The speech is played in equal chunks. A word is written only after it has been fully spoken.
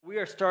We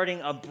are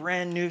starting a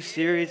brand new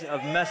series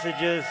of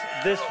messages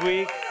this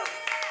week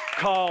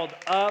called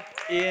Up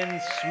in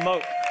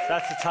Smoke.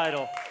 That's the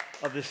title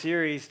of the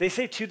series. They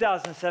say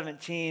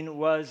 2017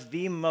 was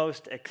the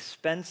most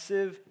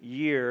expensive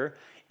year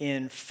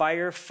in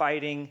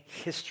firefighting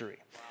history,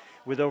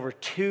 with over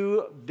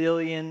 $2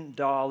 billion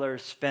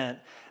spent.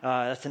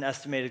 That's an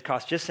estimated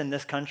cost just in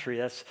this country.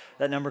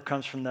 That number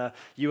comes from the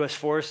U.S.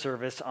 Forest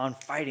Service on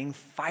fighting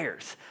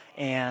fires.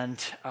 And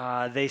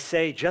they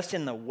say just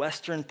in the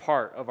western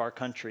part of our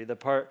country, the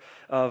part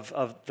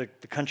of the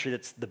country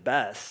that's the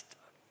best,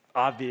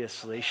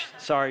 obviously.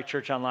 Sorry,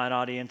 Church Online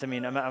audience. I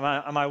mean, am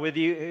I with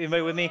you?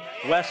 Anybody with me?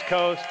 West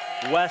Coast,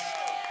 West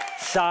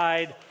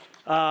Side.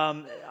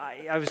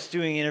 I was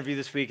doing an interview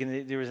this week,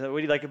 and there was, what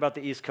do you like about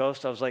the East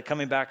Coast? I was like,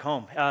 coming back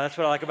home. That's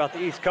what I like about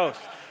the East Coast.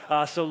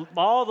 So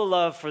all the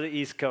love for the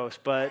East Coast,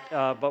 but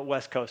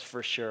West Coast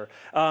for sure.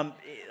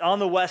 On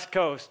the West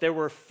Coast, there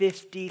were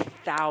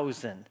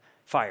 50,000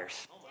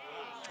 fires.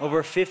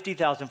 Over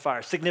 50,000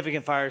 fires,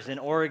 significant fires in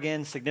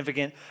Oregon,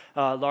 significant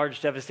large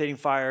devastating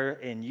fire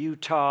in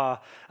Utah,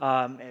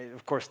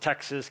 of course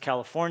Texas,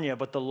 California,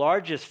 but the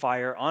largest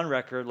fire on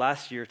record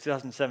last year,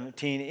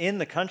 2017, in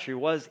the country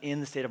was in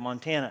the state of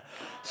Montana.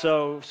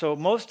 So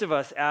most of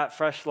us at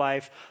Fresh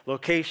Life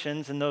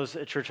locations, and those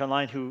at Church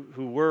Online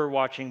who were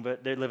watching,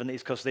 but they live in the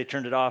East Coast, they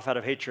turned it off out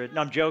of hatred.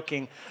 No, I'm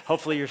joking.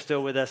 Hopefully you're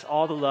still with us.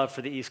 All the love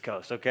for the East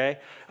Coast, okay?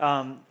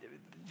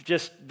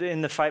 Just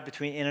in the fight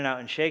between In-N-Out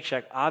and Shake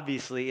Shack,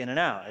 obviously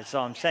In-N-Out, that's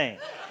all I'm saying.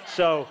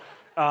 So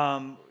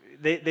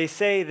they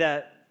say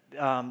that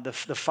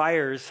the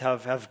fires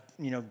have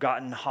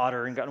gotten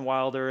hotter and gotten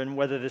wilder, and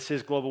whether this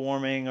is global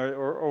warming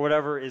or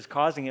whatever is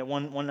causing it,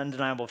 one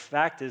undeniable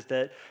fact is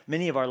that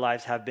many of our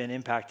lives have been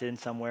impacted in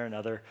some way or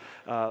another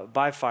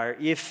by fire.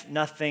 If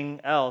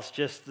nothing else,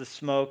 just the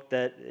smoke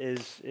that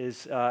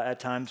is at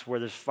times where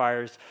there's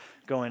fires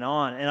going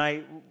on. And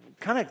I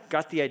kind of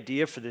got the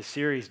idea for this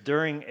series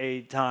during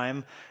a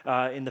time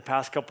in the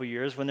past couple of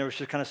years when there was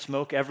just kind of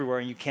smoke everywhere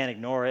and you can't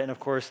ignore it. And of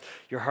course,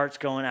 your heart's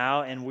going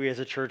out, and we as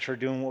a church are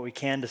doing what we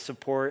can to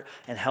support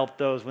and help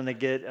those when they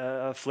get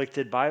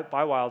afflicted by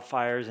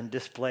wildfires and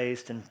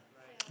displaced and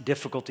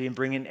difficulty in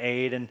bringing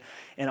aid and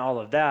all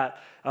of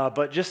that.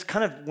 But just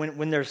kind of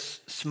when there's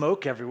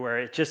smoke everywhere,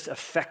 it just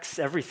affects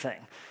everything.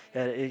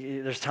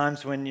 There's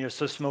times when you're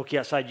so smoky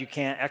outside you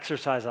can't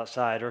exercise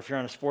outside, or if you're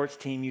on a sports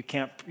team you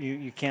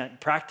can't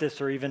practice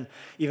or even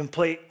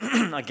play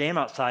a game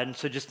outside. And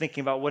so just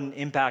thinking about what an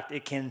impact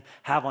it can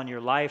have on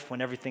your life when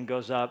everything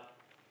goes up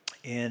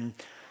in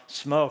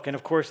smoke. And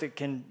of course it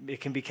can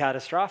be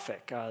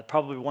catastrophic.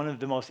 Probably one of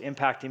the most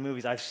impacting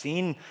movies I've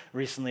seen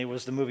recently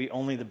was the movie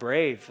Only the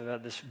Brave,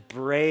 about this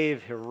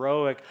brave,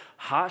 heroic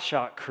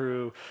hotshot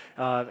crew,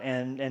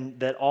 and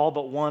that all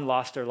but one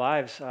lost their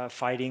lives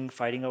fighting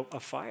a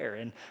fire.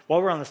 And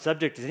while we're on the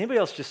subject, is anybody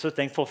else just so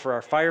thankful for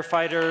our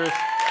firefighters,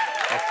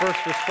 our first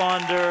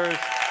responders?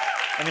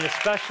 I mean,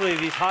 especially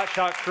these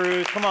hotshot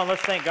crews. Come on,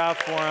 let's thank God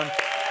for them.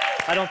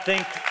 I don't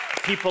think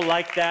people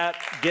like that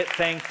get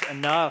thanked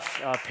enough.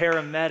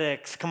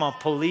 Paramedics, come on,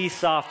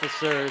 police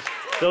officers,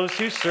 those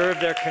who serve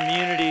their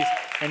communities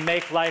and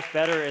make life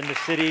better in the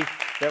city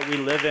that we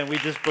live in. We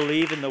just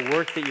believe in the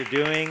work that you're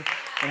doing,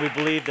 and we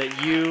believe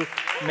that you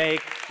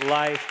make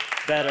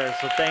life better.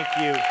 So thank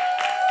you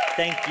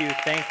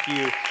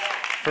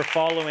for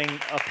following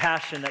a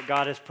passion that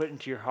God has put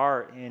into your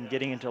heart in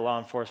getting into law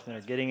enforcement,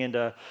 or getting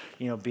into,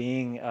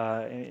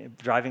 being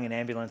driving an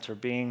ambulance, or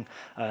being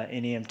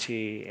an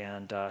EMT,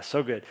 and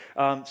so good.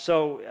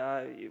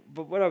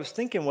 But what I was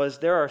thinking was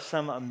there are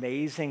some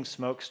amazing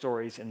smoke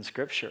stories in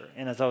Scripture,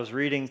 and as I was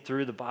reading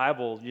through the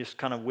Bible, just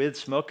kind of with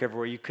smoke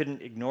everywhere, you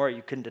couldn't ignore it,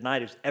 you couldn't deny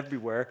it, it was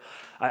everywhere.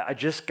 I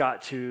just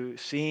got to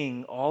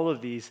seeing all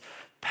of these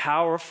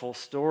powerful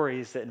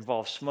stories that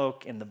involve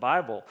smoke in the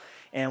Bible.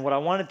 And what I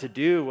wanted to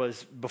do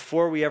was,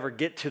 before we ever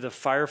get to the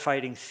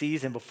firefighting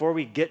season, before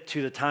we get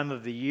to the time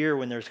of the year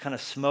when there's kind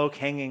of smoke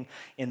hanging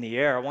in the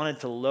air, I wanted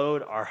to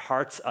load our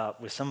hearts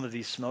up with some of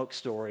these smoke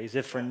stories.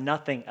 If for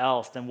nothing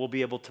else, then we'll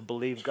be able to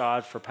believe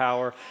God for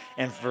power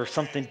and for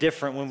something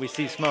different when we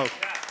see smoke.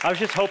 I was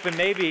just hoping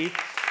maybe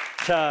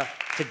to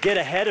get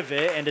ahead of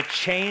it and to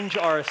change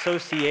our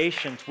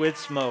associations with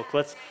smoke.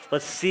 Let's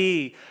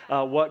see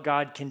what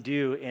God can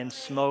do in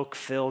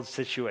smoke-filled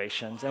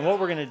situations. And what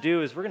we're going to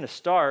do is we're going to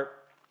start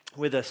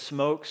with a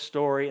smoke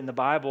story in the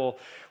Bible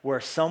where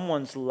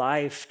someone's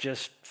life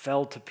just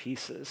fell to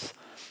pieces.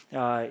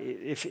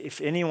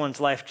 If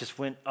anyone's life just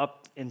went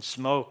up in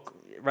smoke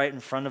right in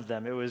front of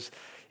them, it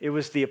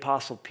was the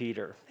Apostle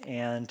Peter.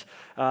 And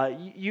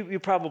you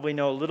probably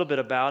know a little bit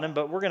about him,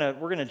 but we're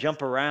gonna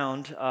jump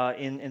around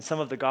in some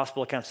of the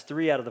gospel accounts,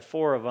 3 out of the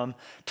 4 of them,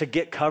 to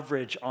get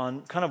coverage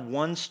on kind of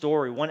one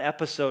story, one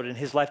episode in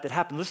his life that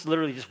happened. This is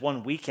literally just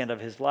one weekend of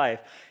his life.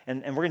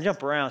 And we're gonna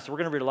jump around. So we're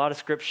gonna read a lot of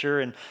scripture,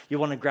 and you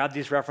wanna grab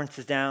these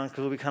references down because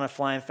we'll be kind of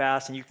flying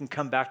fast, and you can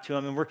come back to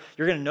them. And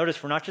you're gonna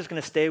notice we're not just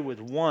gonna stay with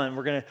one,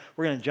 we're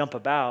gonna jump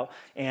about,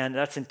 and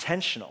that's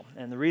intentional.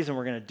 And the reason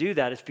we're gonna do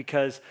that is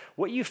because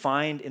what you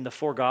find find in the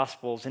four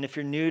Gospels. And if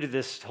you're new to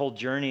this whole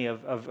journey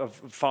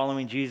of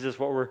following Jesus,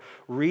 what we're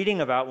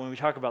reading about when we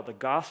talk about the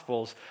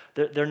Gospels,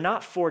 they're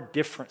not four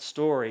different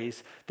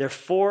stories. They're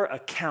four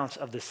accounts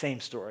of the same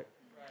story.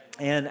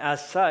 And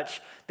as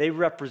such, they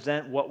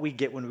represent what we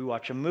get when we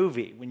watch a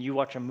movie. When you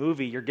watch a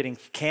movie, you're getting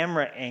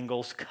camera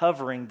angles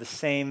covering the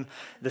same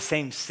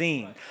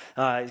scene.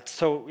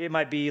 So it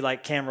might be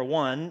like camera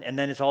 1, and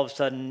then it's all of a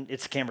sudden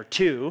it's camera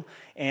 2,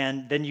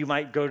 and then you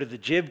might go to the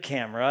jib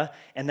camera,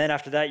 and then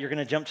after that you're going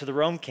to jump to the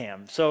Rome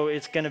cam. So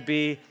it's going to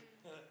be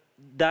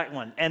that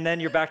one, and then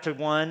you're back to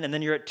 1, and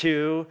then you're at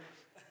 2,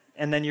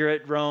 and then you're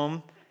at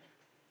Rome,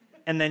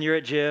 and then you're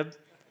at jib.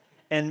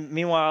 And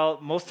meanwhile,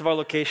 most of our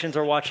locations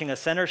are watching a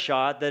center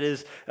shot that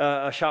is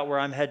a shot where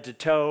I'm head to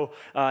toe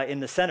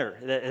in the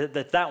center.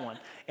 That's that one.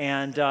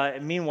 And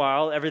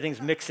meanwhile, everything's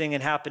mixing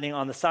and happening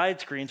on the side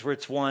screens where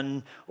it's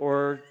 1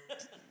 or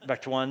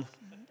back to 1,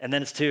 and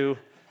then it's 2,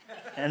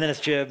 and then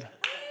it's jib,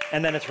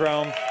 and then it's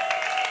Rome.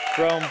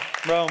 So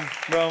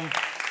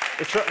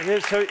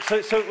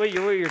what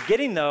you're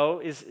getting though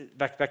is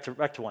back to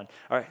 1.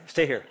 All right,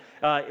 stay here.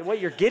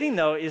 What you're getting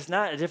though is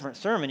not a different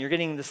sermon. You're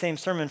getting the same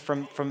sermon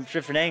from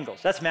different angles.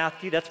 That's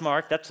Matthew, that's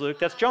Mark, that's Luke,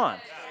 that's John.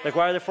 Like,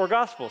 why are there 4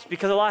 Gospels?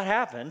 Because a lot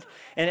happened.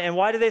 And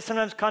why do they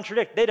sometimes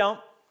contradict? They don't.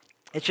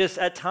 It's just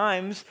at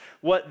times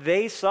what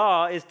they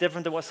saw is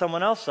different than what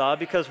someone else saw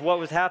because what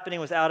was happening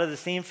was out of the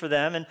scene for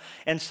them.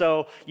 And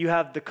so you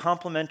have the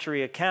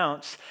complementary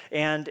accounts.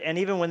 And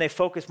even when they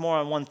focus more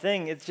on one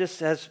thing, it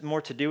just has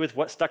more to do with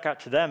what stuck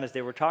out to them as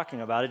they were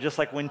talking about it. Just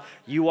like when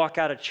you walk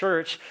out of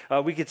church,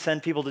 we could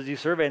send people to do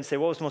survey and say,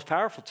 what was most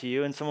powerful to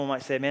you? And someone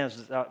might say, man, it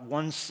was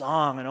one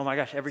song. And oh my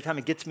gosh, every time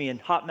it gets me in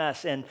hot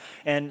mess and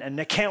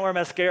I can't wear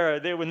mascara.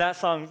 When that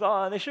song's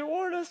on, they should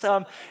warn us.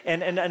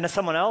 And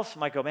someone else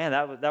might go, man,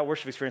 that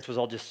worship experience was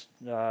all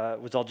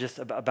just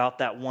about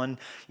that one,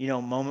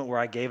 moment where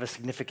I gave a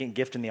significant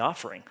gift in the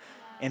offering.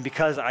 And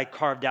because I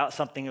carved out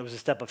something that was a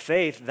step of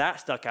faith, that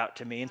stuck out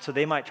to me. And so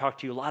they might talk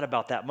to you a lot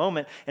about that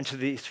moment. And to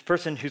the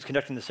person who's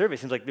conducting the survey, it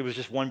seems like there was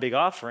just one big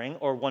offering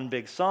or one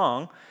big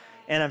song.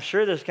 And I'm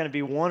sure there's going to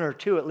be 1 or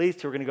 2 at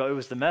least who are going to go, it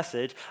was the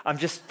message.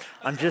 It's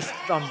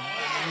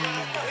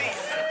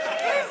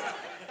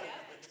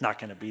not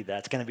going to be that.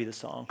 It's going to be the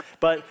song.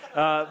 But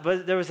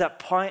there was that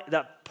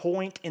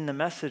point in the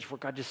message where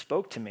God just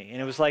spoke to me.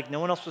 And it was like no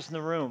one else was in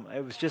the room.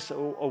 It was just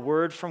a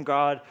word from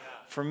God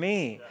for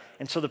me.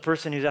 And so the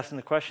person who's asking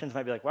the questions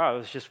might be like, wow, it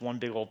was just one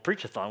big old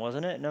preach-a-thon,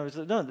 wasn't it? No,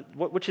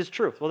 which is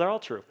true. Well, they're all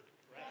true.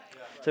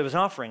 So it was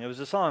an offering, it was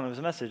a song, it was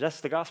a message. That's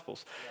the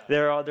Gospels.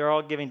 They're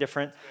all giving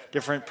different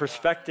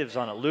perspectives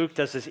on it. Luke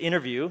does this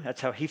interview.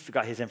 That's how he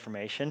got his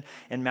information.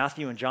 And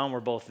Matthew and John were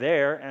both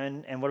there.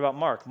 And what about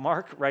Mark?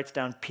 Mark writes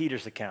down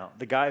Peter's account,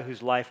 the guy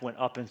whose life went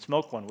up in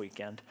smoke one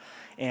weekend.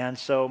 And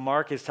so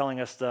Mark is telling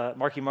us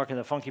Marky Mark and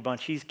the Funky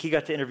Bunch, he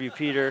got to interview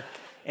Peter.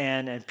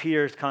 And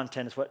Peter's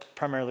content is what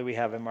primarily we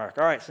have in Mark.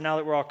 All right, so now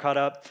that we're all caught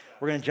up,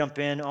 we're going to jump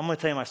in. I'm going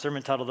to tell you my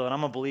sermon title, though, and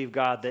I'm going to believe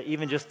God that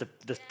even just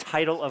the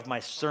title of my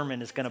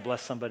sermon is going to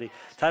bless somebody.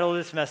 The title of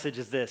this message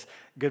is this: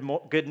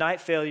 Good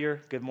night,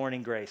 failure. Good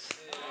morning, grace.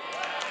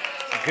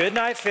 Good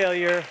night,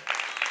 failure.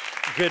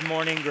 Good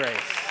morning, grace.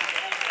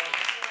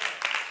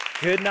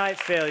 Good night,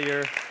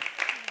 failure.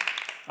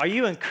 Are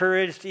you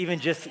encouraged even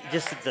just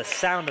at the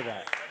sound of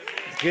that?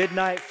 Good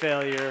night,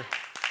 failure.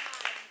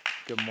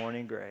 Good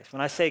morning, grace.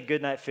 When I say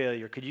good night,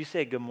 failure, could you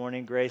say good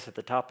morning, grace at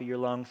the top of your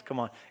lungs? Come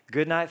on.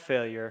 Good night,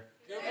 failure.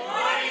 Good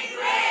morning,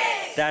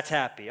 grace. That's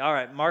happy. All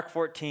right, Mark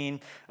 14.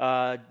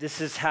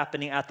 This is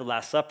happening at the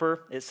Last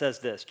Supper. It says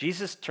this: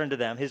 Jesus turned to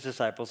them, his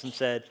disciples, and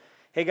said,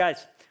 hey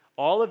guys,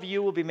 all of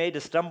you will be made to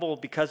stumble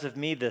because of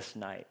me this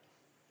night.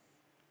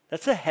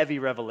 That's a heavy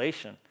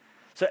revelation.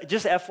 So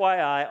just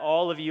FYI,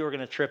 all of you are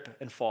going to trip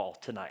and fall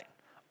tonight.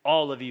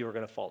 All of you are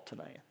going to fall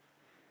tonight.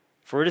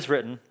 For it is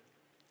written,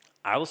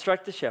 I will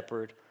strike the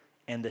shepherd,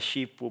 and the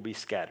sheep will be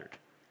scattered.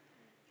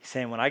 He's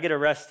saying, when I get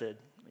arrested,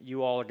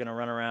 you all are going to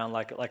run around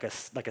like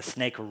a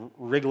snake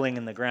wriggling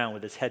in the ground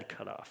with his head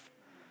cut off.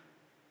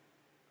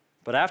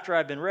 But after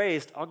I've been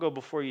raised, I'll go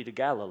before you to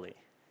Galilee.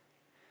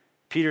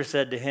 Peter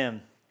said to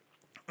him,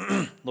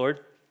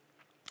 Lord,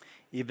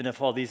 even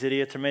if all these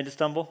idiots are made to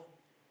stumble,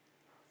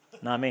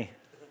 not me.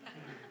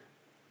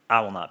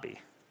 I will not be.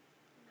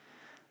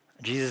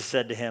 Jesus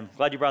said to him,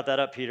 glad you brought that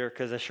up, Peter,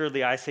 because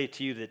assuredly I say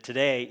to you that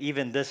today,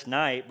 even this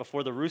night,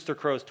 before the rooster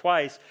crows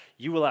twice,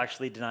 you will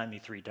actually deny me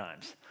 3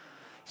 times.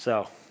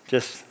 So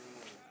just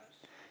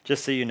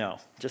so you know,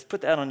 just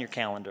put that on your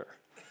calendar.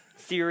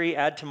 Theory,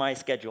 add to my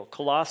schedule.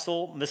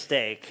 Colossal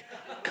mistake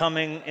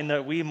coming in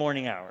the wee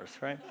morning hours,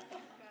 right?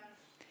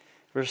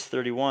 Verse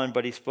 31,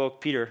 but he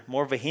spoke, Peter,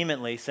 more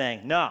vehemently,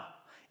 saying, no,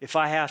 if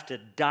I have to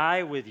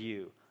die with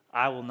you,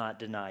 I will not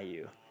deny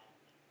you.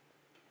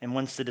 And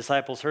once the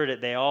disciples heard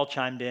it, they all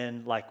chimed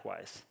in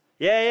likewise.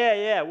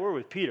 Yeah, we're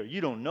with Peter.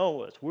 You don't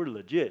know us. We're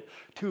legit.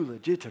 Too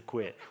legit to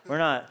quit. We're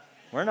not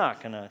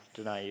going to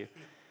deny you.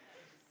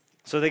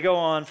 So they go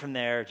on from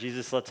there.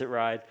 Jesus lets it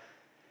ride.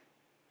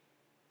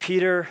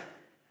 Peter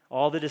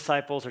all the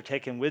disciples are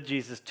taken with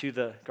Jesus to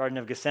the Garden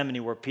of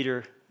Gethsemane where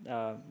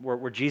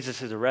where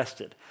Jesus is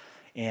arrested.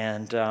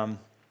 And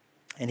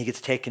he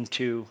gets taken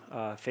to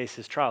face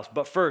his trials.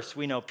 But first,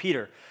 we know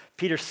Peter.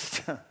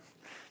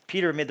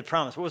 Peter made the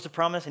promise. What was the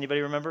promise?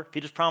 Anybody remember?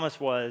 Peter's promise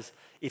was,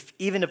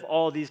 even if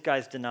all these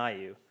guys deny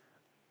you,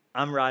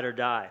 I'm ride or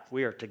die.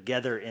 We are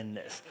together in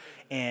this.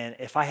 And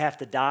if I have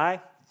to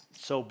die,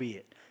 so be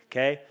it.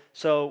 Okay?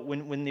 So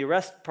when the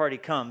arrest party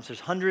comes, there's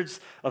hundreds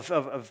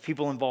of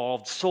people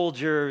involved,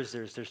 soldiers,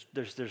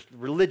 there's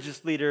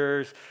religious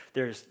leaders,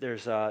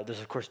 there's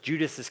of course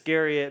Judas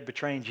Iscariot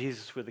betraying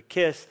Jesus with a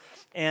kiss,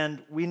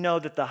 and we know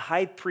that the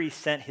high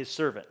priest sent his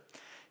servant,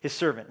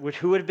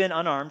 who would have been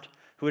unarmed,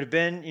 who would have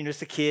been,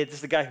 just a kid. This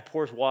is the guy who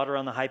pours water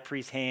on the high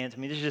priest's hands. I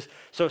mean, this is just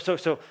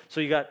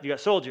so you got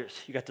soldiers,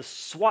 you got the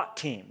SWAT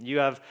team, you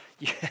have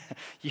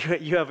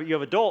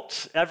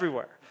adults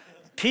everywhere.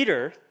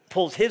 Peter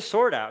pulls his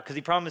sword out because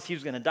he promised he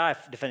was going to die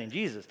defending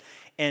Jesus,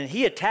 and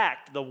he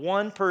attacked the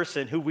one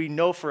person who we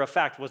know for a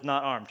fact was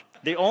not armed.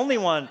 The only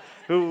one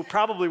who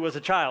probably was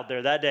a child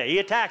there that day. He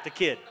attacked a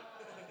kid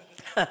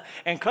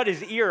and cut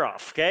his ear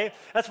off, okay?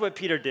 That's what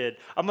Peter did.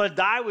 I'm going to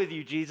die with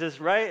you, Jesus,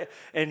 right?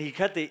 And he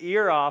cut the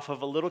ear off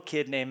of a little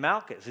kid named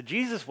Malchus. And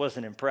Jesus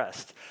wasn't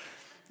impressed.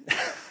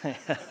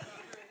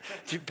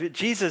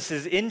 Jesus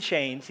is in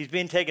chains. He's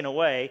being taken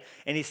away,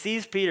 and he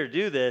sees Peter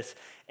do this,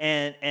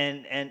 and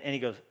he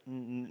goes,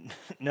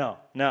 no,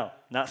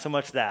 not so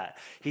much that.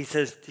 He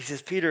says,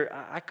 Peter,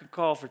 I could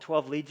call for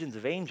 12 legions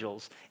of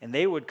angels, and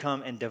they would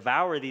come and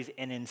devour these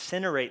and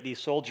incinerate these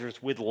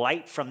soldiers with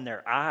light from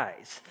their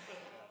eyes.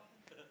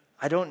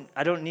 I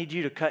don't need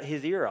you to cut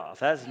his ear off.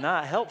 That's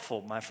not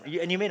helpful, my friend.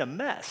 And you made a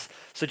mess.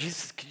 So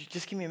Jesus, could you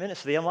just give me a minute?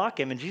 So they unlock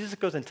him, and Jesus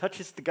goes and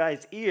touches the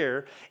guy's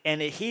ear,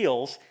 and it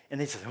heals. And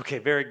they say, okay,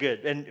 very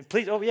good. And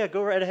please,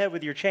 go right ahead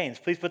with your chains.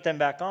 Please put them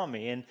back on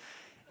me. And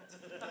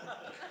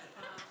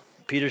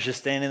Peter's just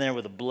standing there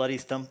with a bloody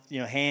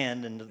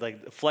hand and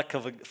like the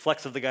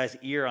flecks of the guy's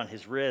ear on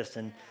his wrist.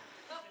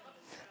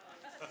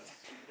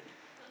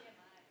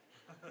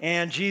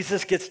 And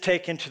Jesus gets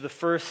taken to the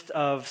first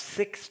of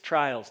 6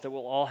 trials that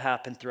will all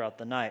happen throughout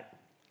the night.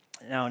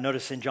 Now,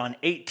 notice in John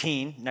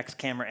 18, next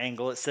camera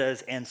angle, it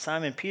says, and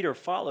Simon Peter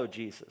followed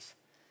Jesus,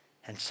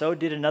 and so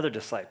did another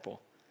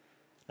disciple.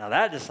 Now,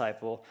 that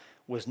disciple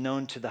was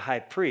known to the high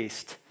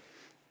priest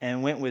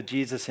and went with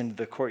Jesus into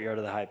the courtyard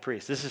of the high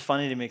priest. This is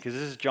funny to me because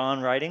this is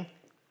John writing,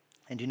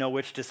 and do you know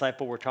which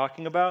disciple we're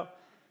talking about?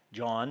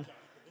 John.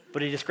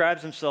 But he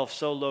describes himself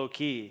so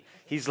low-key.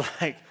 He's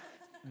like,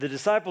 the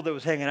disciple that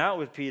was hanging out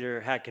with Peter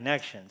had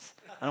connections.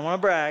 I don't want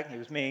to brag. It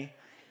was me.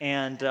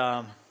 And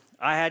I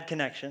had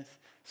connections,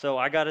 so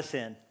I got us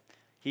in.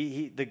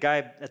 The guy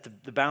at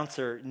the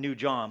bouncer knew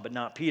John, but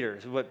not Peter.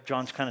 So what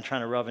John's kind of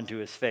trying to rub into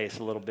his face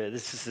a little bit.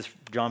 This is this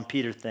John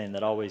Peter thing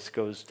that always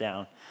goes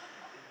down.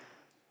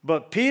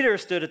 But Peter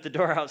stood at the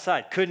door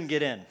outside, couldn't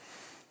get in.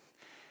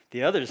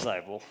 The other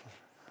disciple,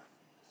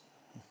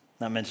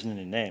 not mentioning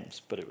any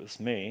names, but it was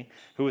me,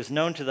 who was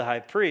known to the high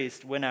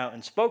priest, went out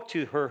and spoke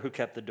to her who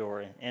kept the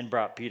door and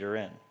brought Peter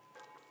in.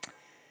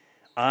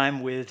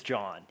 I'm with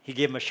John. He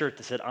gave him a shirt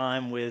that said,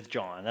 I'm with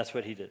John. That's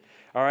what he did.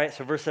 All right,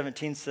 so verse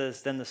 17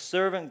 says, then the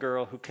servant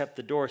girl who kept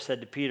the door said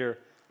to Peter,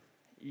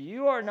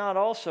 you are not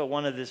also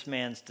one of this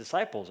man's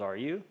disciples, are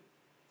you?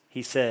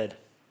 He said,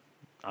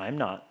 I'm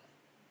not.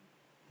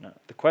 No.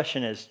 The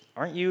question is,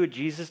 aren't you a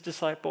Jesus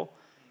disciple?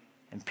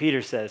 And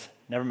Peter says,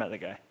 never met the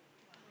guy.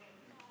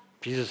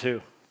 Jesus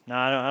who? No,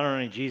 I don't know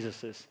any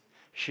Jesuses.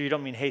 Sure you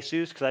don't mean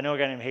Jesus? Because I know a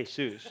guy named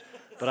Jesus,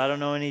 but I don't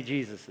know any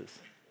Jesuses.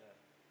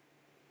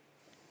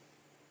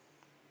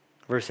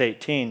 Verse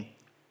 18,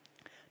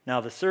 now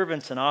the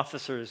servants and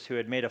officers who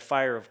had made a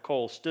fire of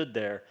coal stood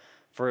there,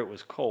 for it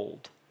was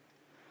cold,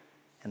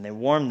 and they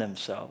warmed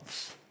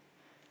themselves.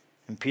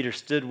 And Peter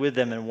stood with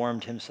them and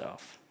warmed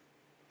himself.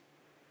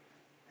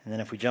 And then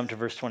if we jump to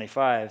verse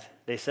 25,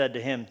 they said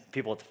to him,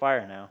 people at the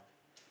fire now,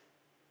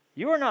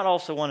 you are not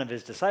also one of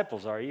his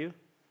disciples, are you?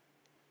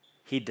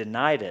 He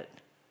denied it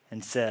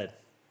and said,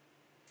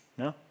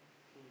 no.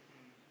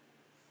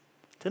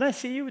 Didn't I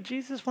see you with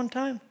Jesus one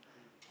time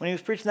when he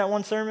was preaching that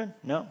one sermon?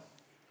 No.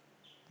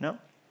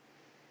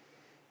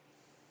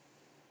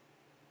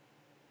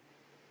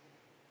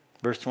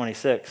 Verse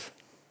 26.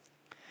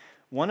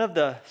 One of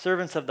the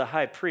servants of the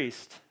high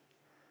priest,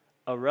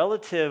 a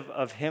relative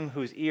of him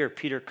whose ear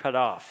Peter cut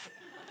off,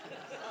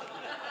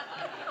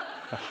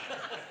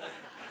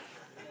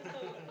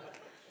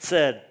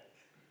 said,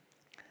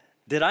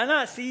 did I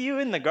not see you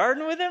in the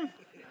garden with him?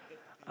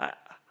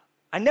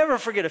 I never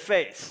forget a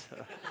face,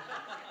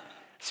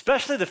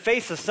 especially the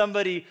face of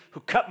somebody who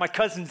cut my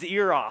cousin's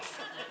ear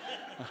off.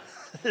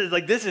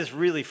 Like, this is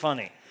really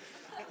funny.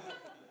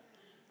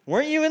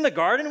 Weren't you in the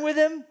garden with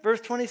him?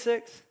 Verse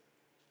 26.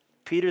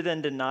 Peter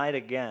then denied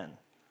again,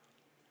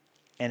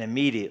 and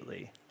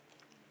immediately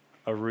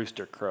a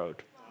rooster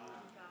crowed.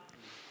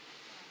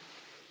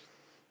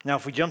 Now,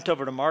 if we jumped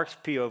over to Mark's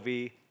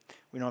POV,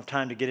 we don't have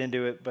time to get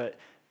into it, but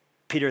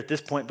Peter at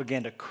this point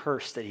began to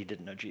curse that he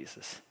didn't know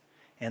Jesus.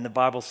 And the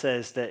Bible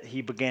says that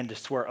he began to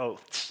swear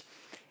oaths.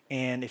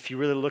 And if you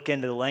really look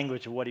into the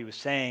language of what he was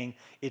saying,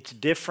 it's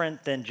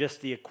different than just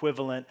the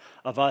equivalent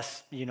of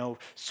us,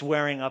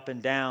 swearing up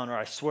and down, or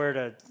I swear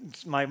to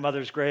my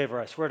mother's grave, or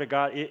I swear to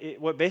God.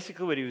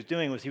 Basically what he was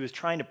doing was he was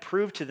trying to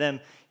prove to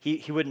them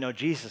he wouldn't know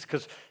Jesus,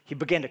 because he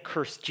began to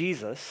curse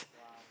Jesus,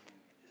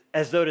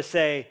 as though to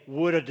say,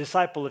 would a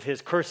disciple of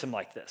his curse him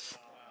like this?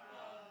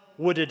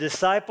 Would a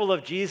disciple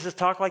of Jesus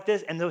talk like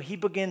this? And though he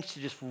begins to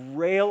just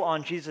rail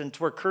on Jesus and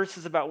swear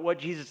curses about what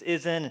Jesus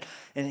isn't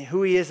and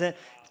who he isn't,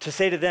 to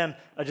say to them,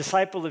 a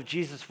disciple of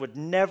Jesus would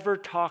never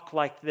talk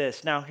like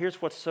this. Now, here's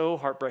what's so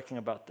heartbreaking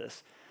about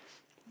this.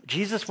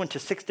 Jesus went to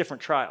 6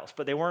 different trials,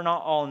 but they were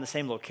not all in the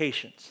same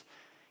locations.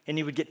 And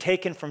he would get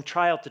taken from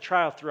trial to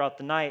trial throughout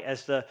the night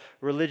as the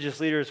religious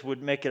leaders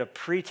would make it a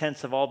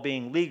pretense of all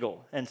being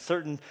legal. And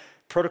certain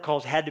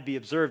protocols had to be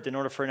observed in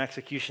order for an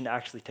execution to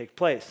actually take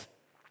place.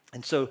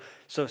 And so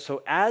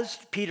as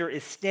Peter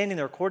is standing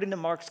there, according to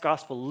Mark's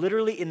gospel,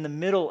 literally in the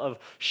middle of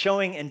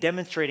showing and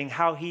demonstrating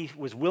how he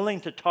was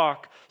willing to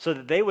talk so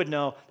that they would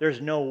know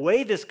there's no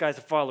way this guy's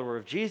a follower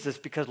of Jesus,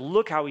 because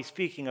look how he's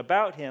speaking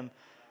about him.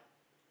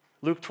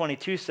 Luke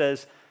 22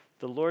 says,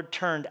 the Lord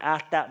turned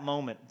at that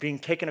moment, being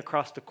taken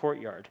across the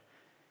courtyard,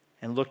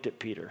 and looked at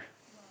Peter.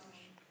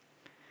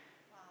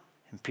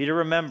 And Peter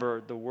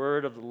remembered the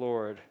word of the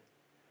Lord,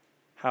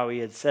 how he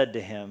had said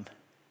to him,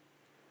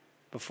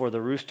 before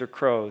the rooster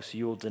crows,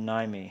 you will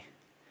deny me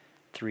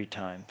 3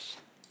 times.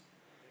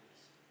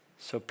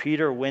 So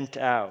Peter went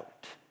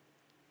out,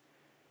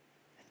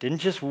 didn't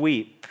just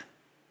weep,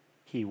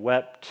 he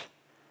wept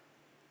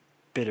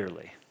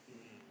bitterly.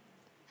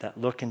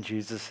 That look in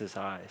Jesus'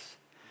 eyes.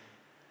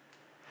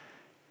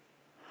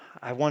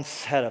 I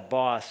once had a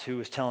boss who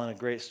was telling a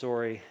great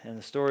story, and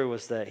the story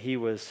was that he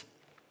was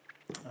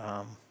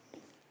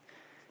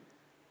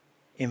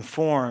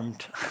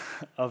informed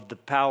of the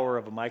power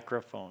of a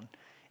microphone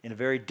in a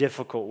very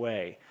difficult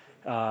way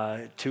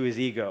to his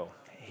ego.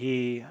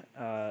 He,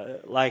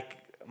 like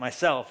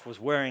myself, was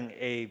wearing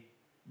a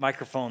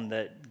microphone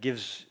that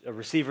gives a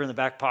receiver in the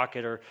back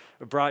pocket, or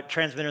a broad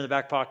transmitter in the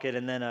back pocket,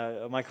 and then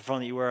a microphone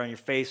that you wear on your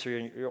face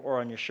or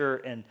on your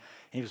shirt. And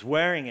he was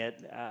wearing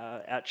it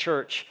at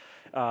church,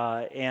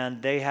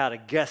 and they had a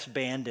guest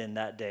band in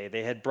that day.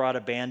 They had brought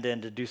a band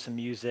in to do some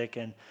music,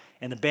 and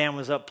the band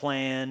was up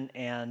playing,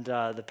 and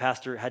the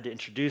pastor had to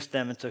introduce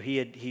them. And so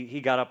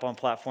he got up on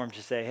platform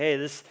to say, hey,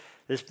 this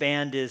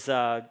band is,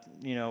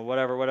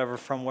 whatever,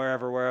 from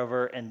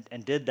wherever,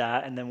 and did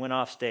that, and then went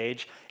off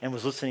stage and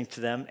was listening to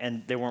them,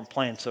 and they weren't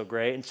playing so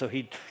great. And so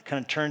he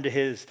kind of turned to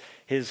his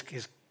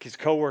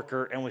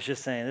coworker and was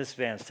just saying, this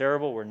band's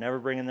terrible. We're never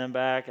bringing them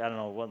back. I don't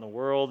know what in the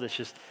world. It's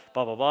just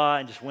blah, blah, blah,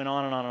 and just went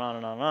on and on and on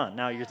and on and on.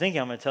 Now, you're thinking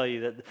I'm going to tell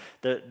you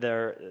that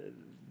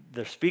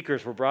their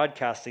speakers were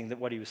broadcasting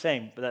what he was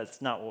saying, but that's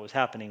not what was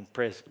happening,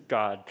 praise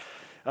God.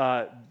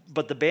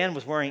 But the band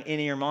was wearing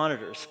in-ear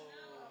monitors.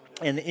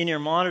 And the in-ear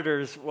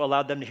monitors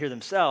allowed them to hear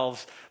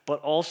themselves,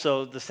 but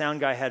also the sound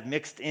guy had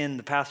mixed in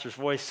the pastor's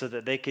voice so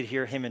that they could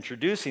hear him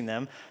introducing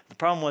them. The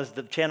problem was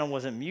the channel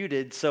wasn't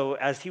muted, so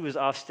as he was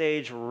off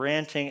stage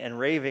ranting and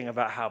raving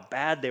about how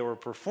bad they were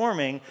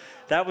performing,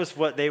 that was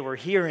what they were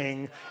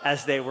hearing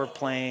as they were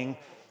playing.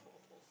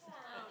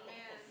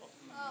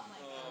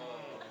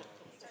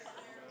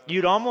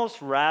 You'd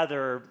almost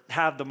rather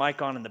have the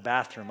mic on in the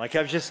bathroom. Like,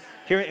 I was just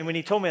hearing, and when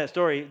he told me that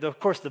story, of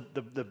course,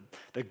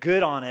 the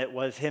good on it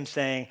was him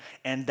saying,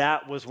 and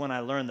that was when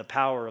I learned the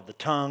power of the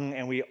tongue,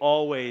 and we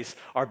always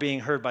are being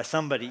heard by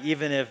somebody,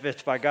 even if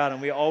it's by God,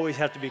 and we always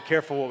have to be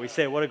careful what we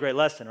say. What a great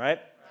lesson, right?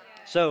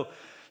 Yeah.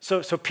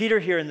 So Peter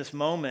here in this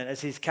moment,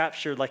 as he's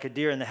captured like a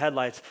deer in the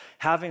headlights,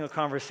 having a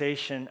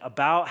conversation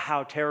about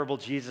how terrible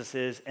Jesus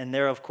is, and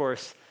there, of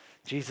course,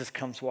 Jesus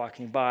comes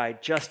walking by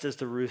just as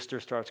the rooster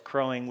starts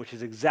crowing, which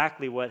is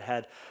exactly what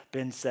had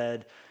been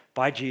said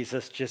by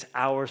Jesus just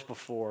hours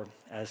before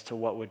as to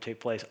what would take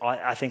place.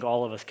 I think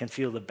all of us can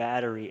feel the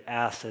battery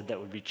acid that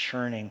would be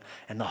churning,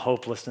 and the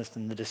hopelessness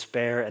and the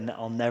despair, and the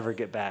I'll never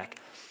get back.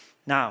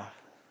 Now,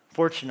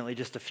 fortunately,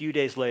 just a few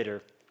days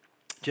later,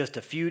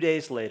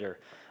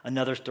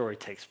 another story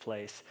takes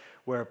place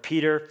where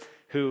Peter,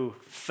 who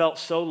felt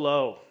so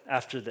low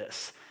after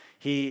this,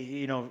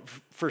 he,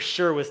 for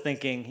sure was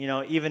thinking,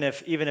 even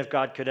if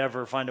God could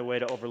ever find a way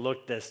to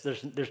overlook this,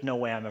 there's no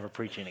way I'm ever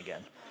preaching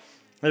again.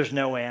 There's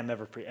no way I'm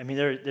ever preaching. I mean,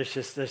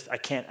 I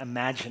can't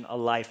imagine a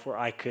life where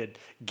I could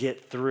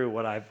get through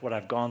what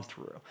I've gone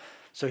through.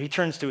 So he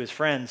turns to his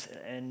friends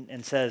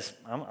and says,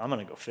 I'm going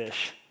to go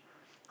fish.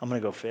 I'm going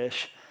to go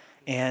fish.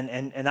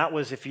 And that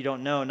was, if you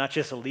don't know, not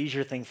just a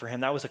leisure thing for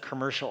him, that was a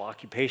commercial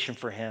occupation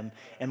for him.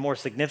 And more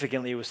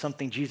significantly, it was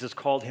something Jesus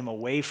called him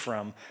away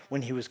from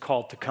when he was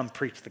called to come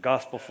preach the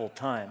gospel full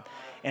time.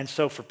 And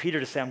so for Peter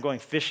to say, I'm going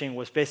fishing,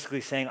 was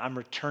basically saying, I'm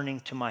returning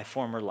to my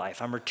former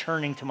life. I'm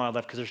returning to my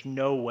life because there's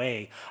no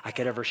way I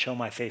could ever show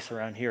my face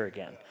around here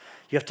again.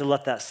 You have to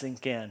let that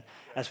sink in.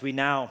 As we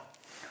now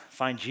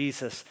find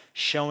Jesus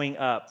showing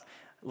up,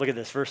 look at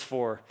this, verse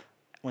 4,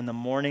 when the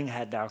morning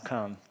had now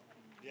come,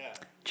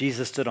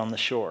 Jesus stood on the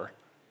shore,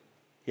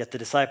 yet the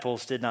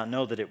disciples did not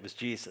know that it was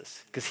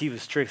Jesus, because he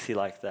was tricksy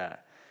like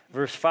that.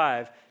 Verse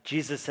 5,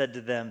 Jesus said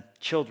to them,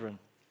 "Children,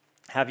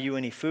 have you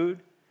any food?"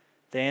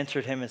 They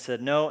answered him and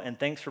said, "No, and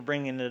thanks for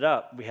bringing it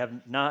up. We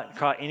have not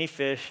caught any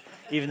fish,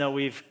 even though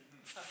we've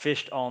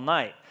fished all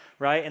night."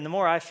 Right? And the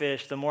more I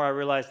fish, the more I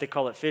realize they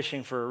call it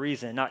fishing for a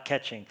reason, not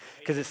catching.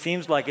 Because it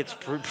seems like it's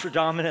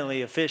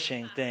predominantly a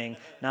fishing thing,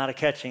 not a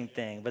catching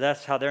thing. But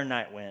that's how their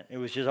night went. It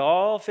was just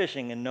all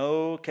fishing and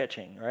no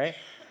catching, right?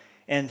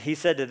 And he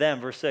said to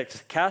them, verse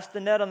 6, "Cast the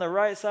net on the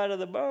right side of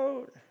the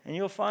boat, and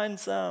you'll find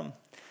some."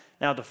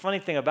 Now, the funny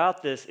thing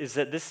about this is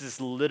that this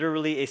is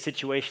literally a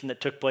situation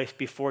that took place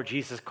before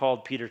Jesus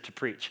called Peter to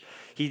preach.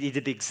 He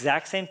did the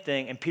exact same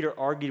thing, and Peter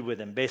argued with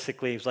him.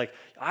 Basically, he was like,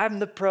 "I'm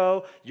the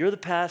pro, you're the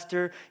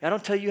pastor. I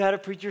don't tell you how to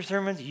preach your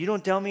sermons. You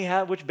don't tell me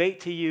which bait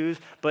to use.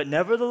 But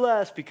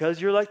nevertheless,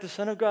 because you're like the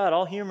Son of God,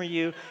 I'll humor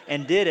you,"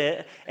 and did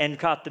it, and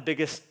caught the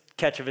biggest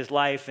catch of his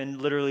life,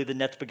 and literally the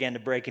nets began to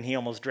break, and he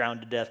almost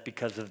drowned to death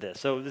because of this.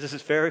 So this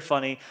is very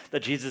funny that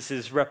Jesus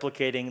is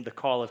replicating the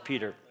call of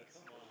Peter.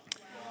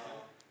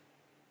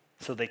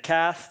 So they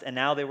cast, and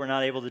now they were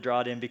not able to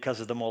draw it in because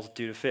of the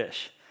multitude of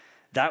fish.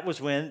 That was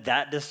when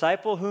that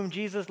disciple whom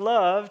Jesus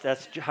loved,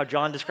 that's how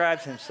John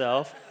describes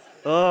himself.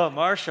 Oh,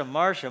 Marcia,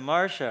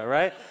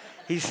 right?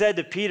 He said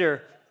to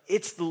Peter,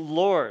 "It's the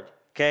Lord,"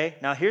 okay?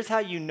 Now here's how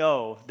you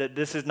know that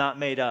this is not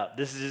made up.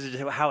 This is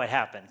how it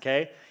happened,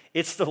 okay?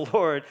 It's the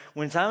Lord.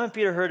 When Simon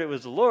Peter heard it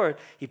was the Lord,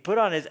 he put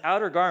on his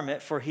outer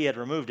garment, for he had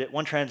removed it.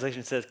 One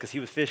translation says because he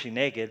was fishing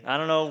naked. I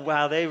don't know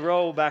how they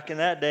roll back in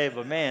that day,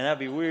 but man, that'd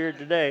be weird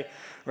today,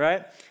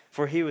 right?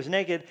 For he was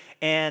naked,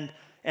 and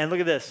look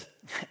at this,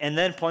 and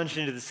then plunged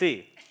into the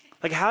sea.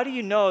 Like, how do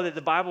you know that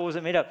the Bible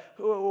wasn't made up?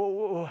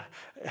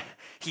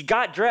 He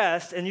got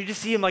dressed, and you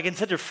just see him like in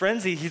such a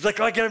frenzy. He's like,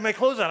 "Oh, I gotta make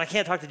clothes on. I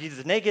can't talk to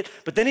Jesus naked."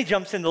 But then he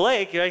jumps in the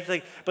lake. Right? He's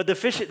like, but the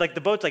fish, like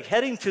the boat's like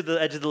heading to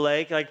the edge of the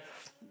lake, like.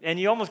 And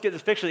you almost get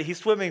this picture that he's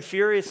swimming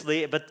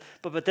furiously, but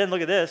then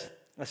look at this.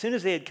 As soon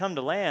as they had come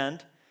to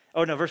land,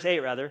 verse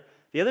 8 rather,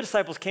 the other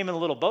disciples came in a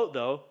little boat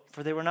though,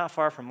 for they were not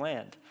far from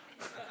land.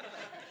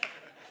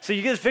 So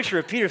you get this picture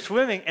of Peter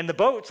swimming, and the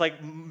boat's like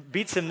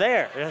beats him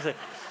there. And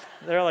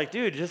they're like,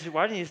 "Dude,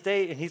 why didn't you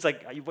stay?" And he's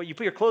like, "You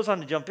put your clothes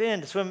on to jump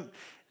in to swim."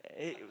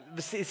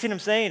 You see what I'm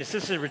saying? It's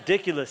just a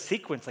ridiculous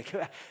sequence. Like,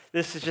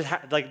 this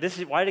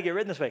is why did it get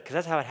written this way? Because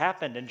that's how it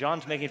happened, and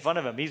John's making fun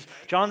of him.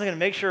 John's going to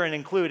make sure and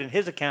include in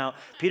his account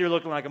Peter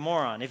looking like a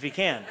moron, if he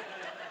can.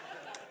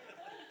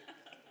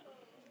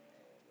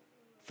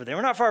 For they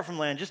were not far from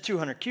land, just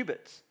 200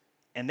 cubits,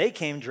 and they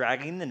came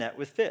dragging the net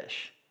with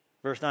fish.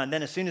 Verse 9,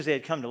 then as soon as they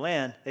had come to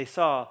land, they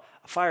saw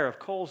a fire of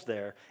coals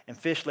there, and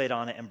fish laid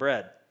on it, and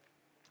bread.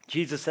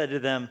 Jesus said to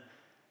them,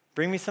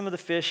 "Bring me some of the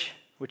fish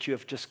which you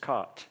have just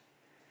caught."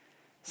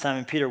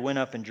 Simon Peter went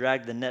up and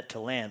dragged the net to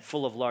land,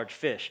 full of large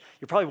fish.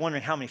 You're probably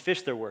wondering how many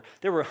fish there were.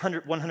 There were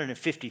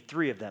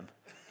 153 of them.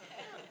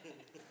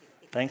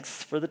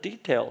 Thanks for the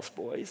details,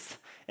 boys.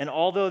 And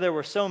although there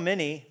were so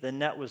many, the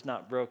net was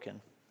not broken.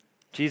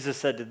 Jesus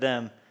said to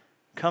them,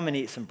 "Come and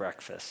eat some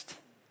breakfast."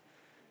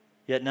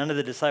 Yet none of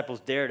the disciples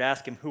dared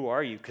ask him, "Who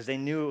are you?" because they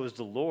knew it was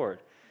the Lord.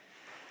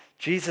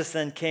 Jesus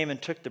then came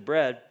and took the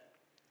bread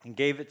and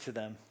gave it to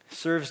them,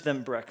 serves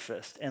them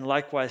breakfast, and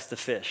likewise the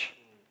fish.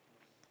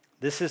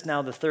 This is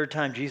now the third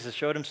time Jesus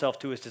showed himself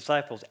to his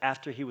disciples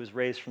after he was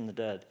raised from the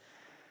dead.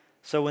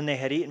 So when they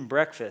had eaten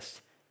breakfast,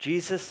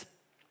 Jesus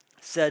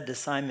said to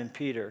Simon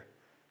Peter,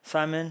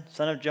 "Simon,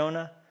 son of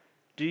Jonah,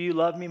 do you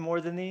love me more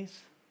than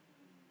these?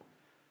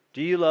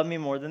 Do you love me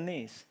more than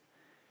these?"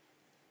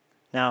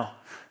 Now,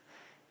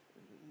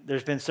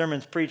 there's been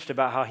sermons preached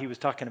about how he was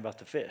talking about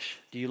the fish.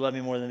 Do you love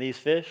me more than these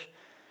fish?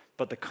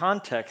 But the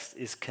context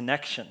is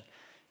connection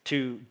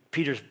to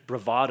Peter's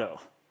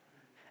bravado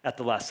at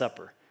the Last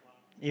Supper.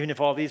 Even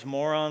if all these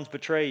morons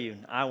betray you,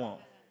 I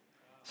won't.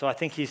 So I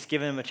think he's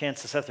giving him a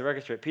chance to set the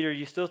record straight. Peter,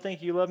 you still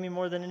think you love me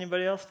more than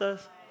anybody else does?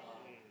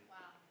 Wow.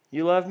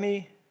 You love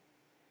me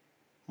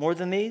more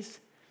than these?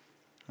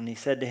 And he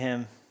said to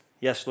him,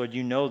 "Yes, Lord,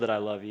 you know that I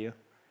love you."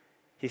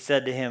 He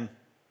said to him,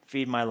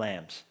 "Feed my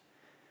lambs."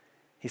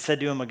 He said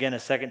to him again a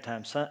second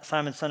time,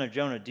 "Simon, son of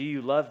Jonah, do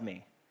you love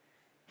me?"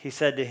 He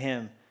said to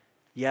him,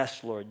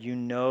 "Yes, Lord, you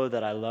know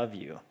that I love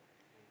you."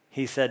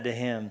 He said to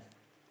him,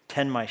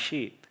 "Tend my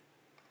sheep."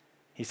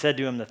 He said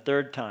to him the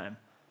third time,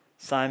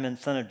 "Simon,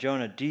 son of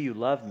Jonah, do you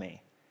love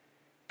me?"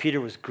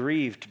 Peter was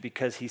grieved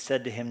because he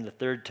said to him the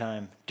third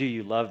time, "Do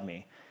you love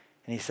me?"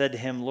 And he said to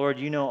him, "Lord,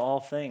 you know all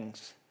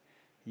things.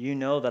 You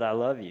know that I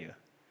love you."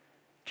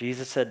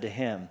 Jesus said to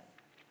him,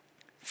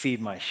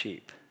 "Feed my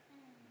sheep."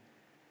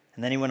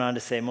 And then he went on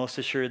to say, "Most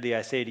assuredly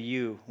I say to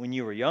you, when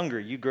you were younger,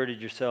 you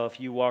girded yourself,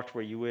 you walked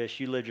where you wished,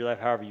 you lived your life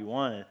however you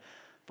wanted.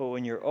 But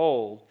when you're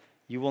old,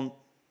 you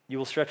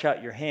will stretch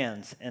out your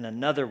hands, and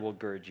another will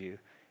gird you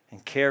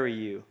and carry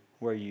you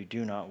where you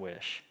do not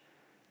wish."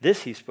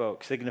 This he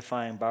spoke,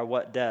 signifying by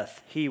what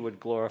death he would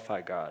glorify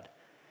God.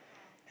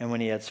 And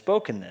when he had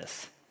spoken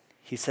this,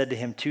 he said to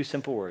him two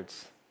simple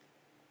words,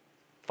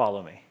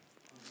 "Follow me."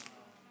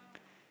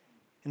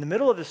 In the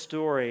middle of the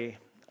story,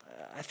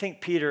 I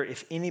think Peter,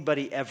 if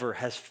anybody ever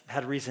has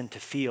had reason to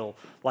feel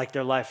like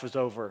their life was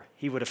over,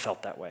 he would have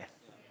felt that way.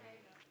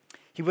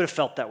 He would have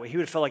felt that way. He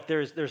would have felt like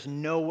there's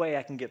no way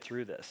I can get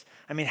through this.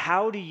 I mean,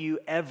 how do you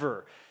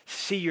ever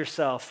see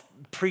yourself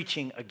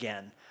preaching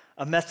again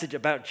a message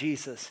about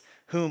Jesus,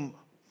 whom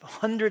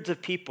hundreds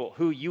of people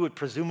who you would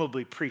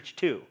presumably preach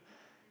to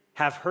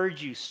have heard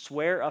you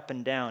swear up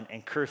and down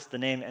and curse the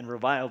name and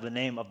revile the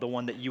name of the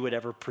one that you would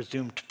ever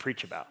presume to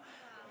preach about?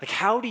 Like,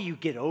 how do you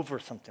get over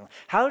something?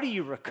 How do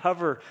you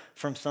recover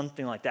from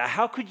something like that?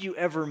 How could you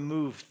ever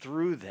move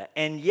through that?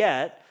 And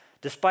yet,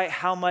 despite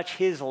how much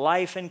his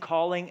life and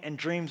calling and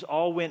dreams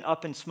all went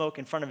up in smoke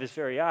in front of his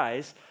very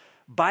eyes,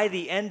 by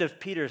the end of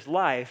Peter's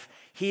life,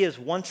 he is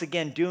once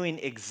again doing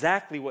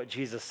exactly what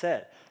Jesus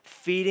said: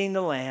 feeding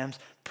the lambs,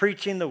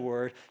 preaching the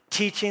word,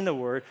 teaching the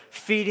word,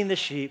 feeding the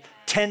sheep,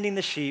 tending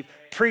the sheep,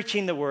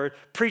 preaching the word,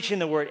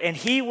 and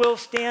he will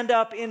stand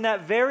up in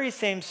that very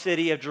same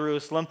city of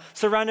Jerusalem,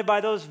 surrounded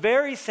by those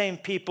very same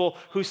people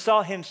who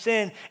saw him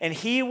sin, and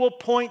he will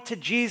point to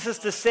Jesus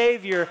the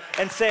Savior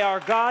and say,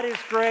 our God is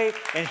great,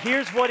 and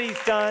here's what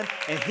he's done,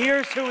 and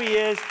here's who he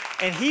is,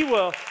 and he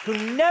will, who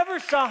never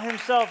saw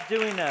himself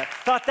doing that,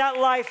 thought that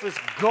life was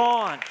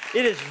gone,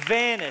 it is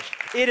vanished,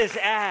 it is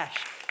ash.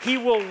 He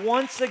will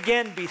once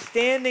again be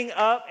standing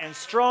up and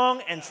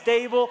strong and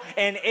stable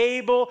and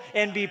able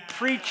and be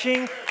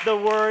preaching the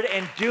word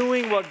and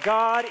doing what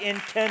God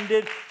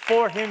intended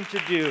for him to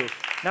do.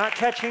 Not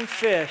catching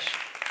fish,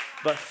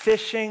 but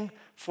fishing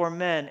for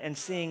men and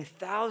seeing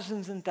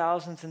thousands and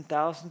thousands and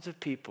thousands of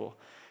people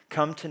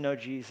come to know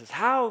Jesus.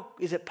 How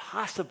is it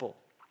possible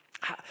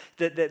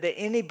that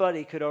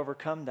anybody could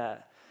overcome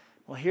that?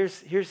 Well,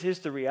 here's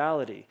the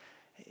reality.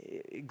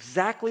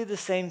 Exactly the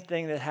same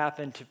thing that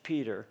happened to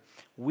Peter,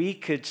 we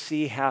could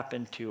see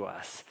happen to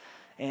us.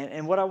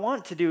 And what I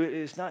want to do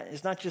is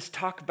not just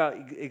talk about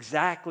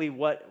exactly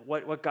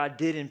what God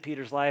did in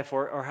Peter's life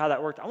or how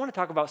that worked. I want to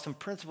talk about some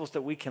principles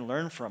that we can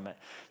learn from it.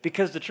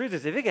 Because the truth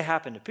is, if it could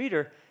happen to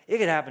Peter, it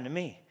could happen to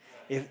me.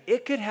 If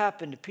it could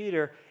happen to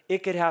Peter,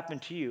 it could happen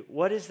to you.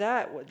 What is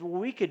that?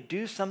 We could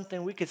do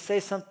something, we could say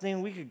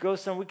something, we could go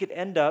somewhere, we could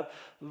end up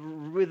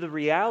with the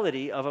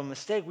reality of a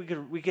mistake.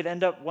 We could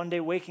end up one day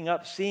waking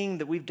up seeing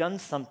that we've done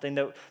something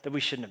that we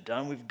shouldn't have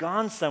done. We've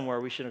gone somewhere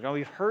we shouldn't have gone.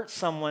 We've hurt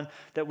someone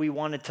that we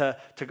wanted to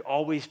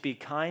always be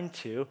kind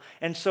to.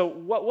 And so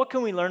what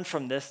can we learn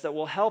from this that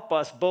will help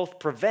us both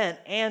prevent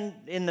and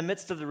in the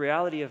midst of the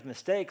reality of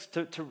mistakes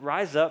to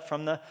rise up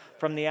from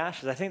the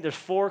ashes? I think there's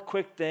 4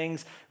 quick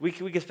things. We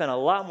could spend a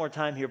lot more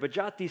time here, but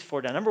jot these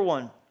 4 down. Number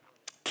 1,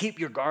 keep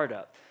your guard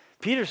up.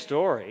 Peter's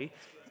story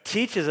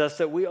teaches us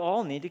that we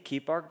all need to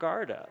keep our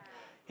guard up.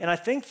 And I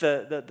think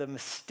the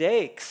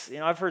mistakes,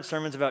 I've heard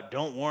sermons about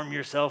don't warm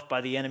yourself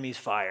by the enemy's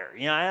fire.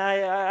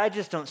 I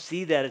just don't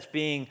see that as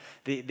being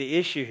the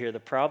issue here, the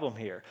problem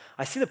here.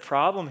 I see the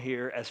problem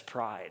here as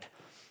pride.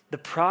 The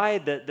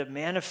pride that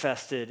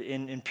manifested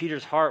in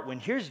Peter's heart when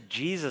here's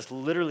Jesus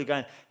literally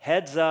going,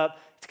 heads up,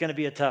 it's going to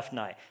be a tough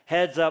night.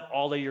 Heads up,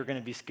 all of you are going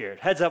to be scared.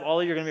 Heads up, all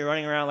of you are going to be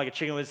running around like a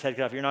chicken with its head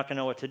cut off. You're not going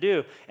to know what to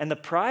do. And the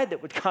pride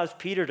that would cause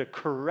Peter to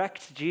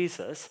correct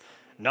Jesus,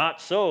 not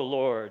so,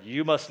 Lord,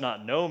 you must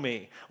not know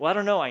me. Well, I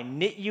don't know, I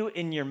knit you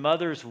in your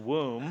mother's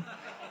womb,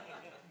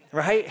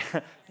 right?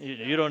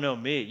 You don't know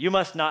me. You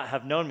must not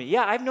have known me.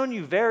 Yeah, I've known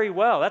you very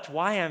well. That's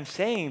why I'm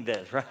saying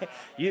this, right?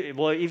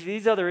 If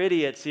these other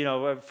idiots,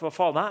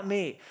 fall, not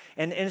me.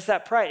 And it's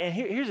that pride. And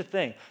here's the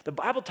thing. The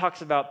Bible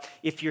talks about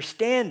if you're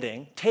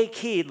standing, take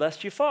heed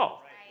lest you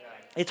fall.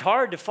 It's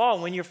hard to fall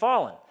when you're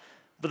falling.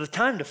 But the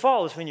time to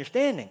fall is when you're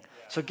standing.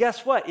 So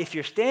guess what? If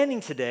you're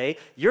standing today,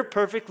 you're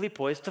perfectly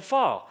poised to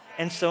fall.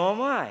 And so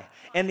am I.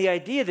 And the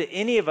idea that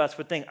any of us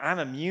would think, I'm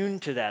immune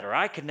to that, or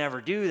I could never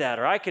do that,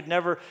 or I could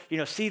never,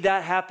 see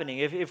that happening.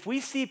 If we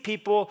see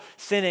people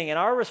sinning, and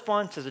our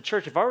response as a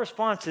church, if our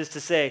response is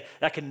to say,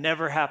 that could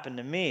never happen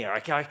to me,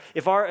 or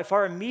if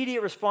our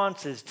immediate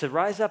response is to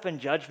rise up in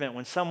judgment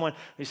when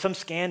some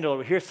scandal, or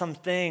we hear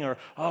something, or,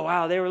 oh,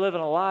 wow, they were living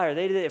a lie, or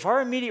they did it. If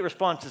our immediate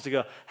response is to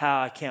go,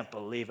 how, I can't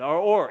believe it,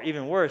 or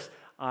even worse,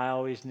 I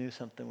always knew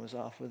something was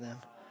off with them.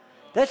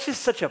 That's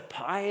just such a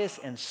pious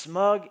and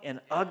smug and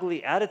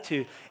ugly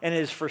attitude, and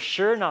it is for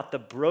sure not the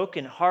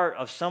broken heart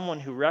of someone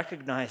who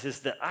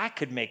recognizes that I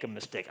could make a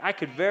mistake. I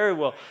could very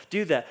well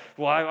do that.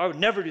 Well, I would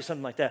never do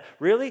something like that.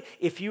 Really?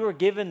 If you were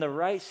given the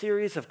right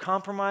series of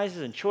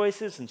compromises and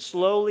choices, and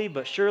slowly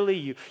but surely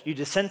you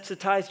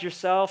desensitize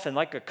yourself, and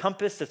like a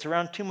compass that's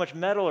around too much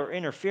metal or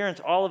interference,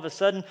 all of a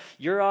sudden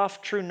you're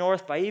off true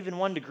north by even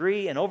 1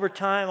 degree, and over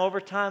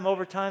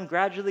time,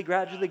 gradually,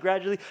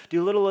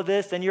 do a little of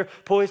this, then you're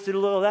poised to do a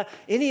little of that.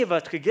 Any of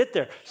us could get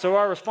there. So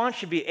our response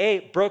should be A,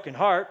 broken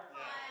heart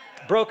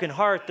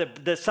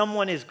that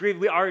someone is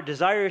grieved. Our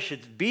desire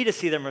should be to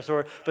see them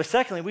restored. But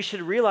secondly, we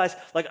should realize,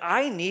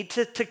 I need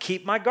to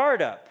keep my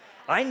guard up.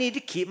 I need to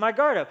keep my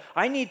guard up.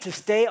 I need to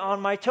stay on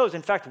my toes.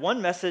 In fact,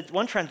 one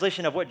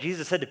translation of what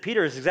Jesus said to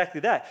Peter is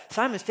exactly that.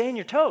 Simon, stay on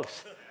your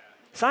toes.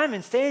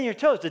 Simon, stay on your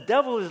toes. The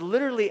devil is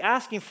literally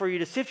asking for you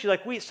to sift you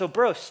like wheat. So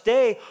bro,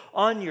 stay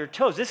on your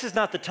toes. This is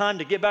not the time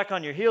to get back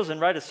on your heels and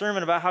write a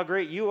sermon about how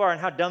great you are and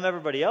how dumb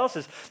everybody else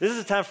is. This is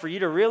the time for you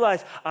to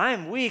realize, I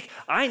am weak.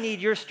 I need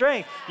your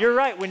strength. You're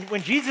right.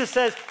 When Jesus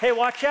says, hey,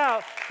 watch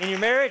out, in your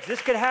marriage,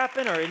 this could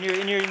happen, or in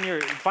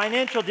your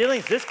financial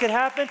dealings, this could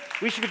happen,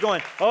 we should be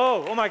going,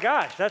 oh my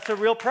gosh, that's a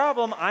real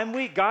problem. I'm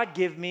weak. God,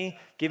 give me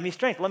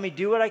strength. Let me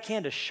do what I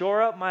can to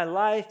shore up my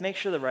life, make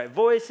sure the right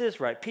voices,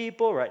 right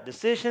people, right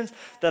decisions,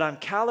 that I'm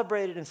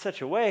calibrated in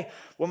such a way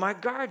where my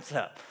guard's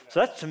up. So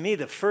that's, to me,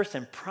 the first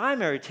and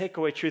primary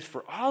takeaway truth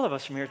for all of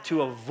us from here,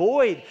 to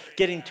avoid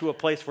getting to a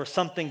place where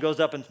something goes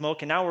up in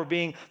smoke and now we're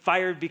being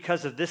fired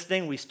because of this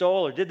thing we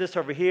stole or did this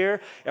over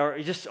here, or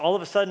just all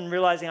of a sudden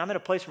realizing I'm in a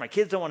place where my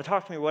kids don't want to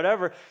talk to me or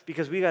whatever,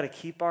 because we got to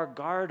keep our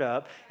guard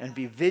up and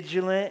be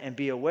vigilant and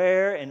be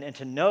aware and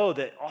to know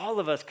that all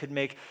of us could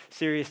make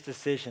serious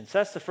decisions. So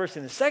that's the first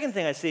thing. The second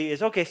thing I see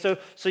is, okay, so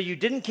you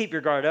didn't keep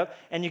your guard up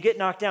and you get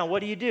knocked down. What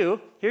do?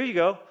 Here you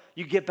go.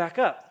 You get back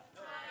up.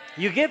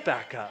 You get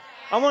back up.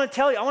 I want to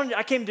tell you,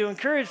 I came to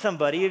encourage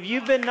somebody. If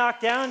you've been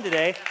knocked down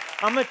today,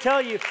 I'm going to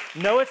tell you,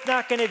 no, it's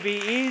not going to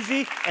be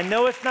easy, and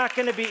no, it's not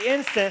going to be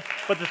instant,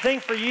 but the thing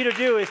for you to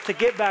do is to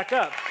get back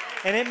up.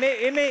 And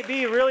it may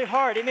be really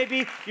hard. It may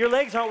be your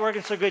legs aren't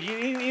working so good.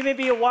 You may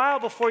be a while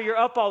before you're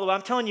up all the way.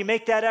 I'm telling you,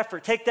 make that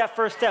effort. Take that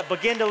first step.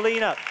 Begin to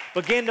lean up.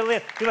 Begin to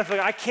lean. You might feel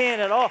like, I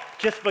can't at all.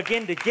 Just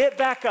begin to get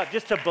back up,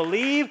 just to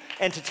believe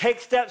and to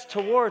take steps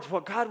towards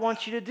what God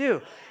wants you to do.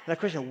 And the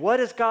question, what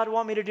does God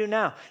want me to do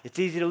now? It's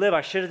easy to live.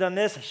 I should have done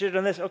this. I should have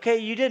done this. Okay,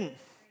 you didn't.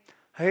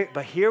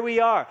 But here we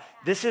are.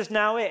 This is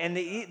now it. And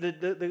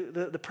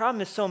the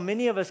problem is, so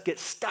many of us get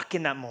stuck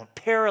in that moment,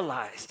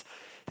 paralyzed.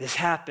 This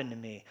happened to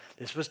me.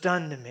 This was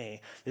done to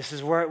me. This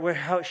is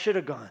how it should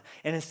have gone.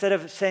 And instead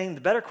of saying,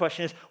 the better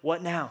question is,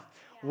 what now?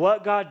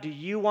 What, God, do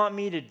you want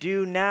me to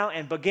do now?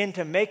 And begin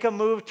to make a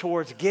move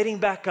towards getting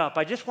back up.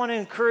 I just want to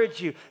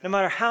encourage you, no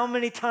matter how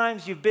many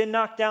times you've been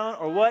knocked down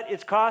or what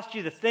it's cost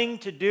you, the thing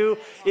to do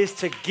is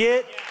to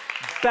get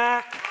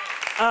back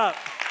up.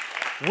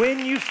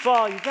 When you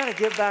fall, you've got to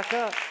get back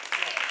up.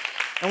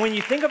 And when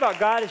you think about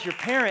God as your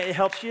parent, it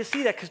helps you to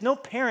see that, because no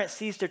parent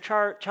sees their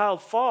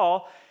child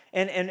fall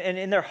and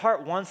in their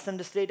heart wants them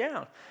to stay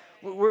down.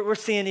 We're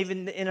seeing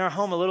even in our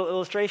home a little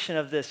illustration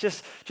of this.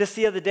 Just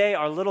the other day,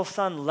 our little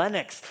son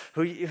Lennox,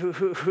 who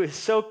is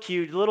so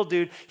cute, little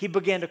dude, he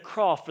began to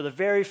crawl for the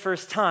very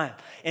first time.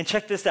 And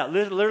check this out,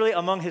 literally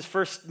among his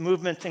first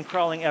movements in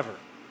crawling ever.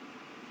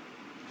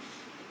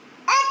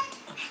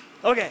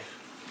 Okay.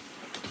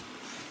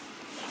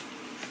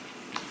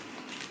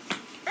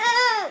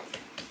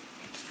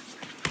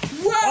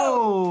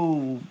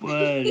 Whoa,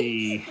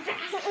 buddy.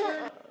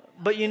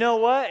 But you know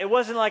what? It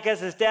wasn't like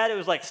as his dad, it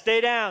was like, stay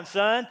down,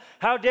 son.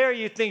 How dare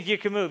you think you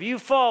can move? You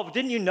fall.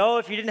 Didn't you know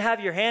if you didn't have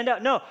your hand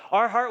out? No,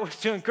 our heart was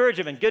to encourage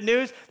him. And good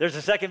news, there's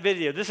a second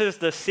video. This is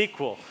the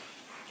sequel.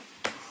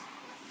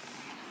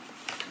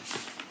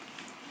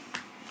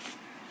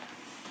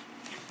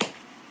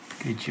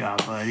 Good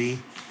job, buddy.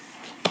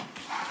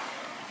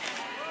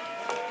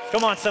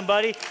 Come on,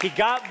 somebody. He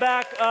got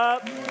back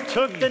up,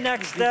 took the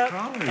next step,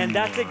 and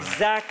that's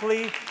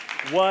exactly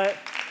what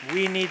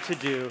we need to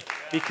do,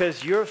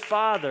 because your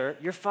father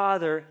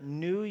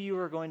knew you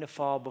were going to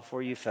fall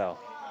before you fell.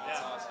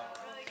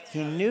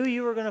 He knew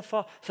you were going to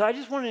fall. So I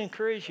just want to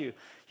encourage you.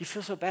 You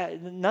feel so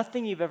bad.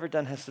 Nothing you've ever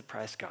done has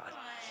surprised God.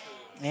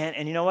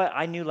 And you know what?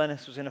 I knew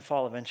Lennox was going to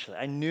fall eventually.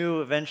 I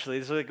knew eventually.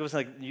 It was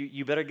like,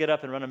 you better get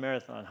up and run a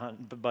marathon,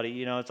 buddy.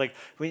 You know, it's like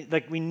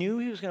we knew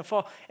he was going to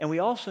fall, and we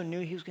also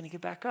knew he was going to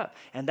get back up.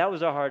 And that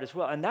was our heart as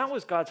well. And that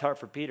was God's heart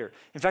for Peter.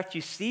 In fact,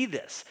 you see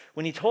this.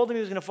 When he told him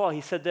he was going to fall,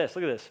 he said this.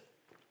 Look at this.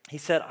 He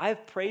said,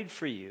 I've prayed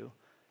for you,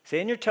 stay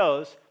on your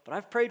toes, but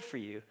I've prayed for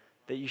you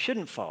that you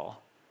shouldn't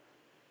fall.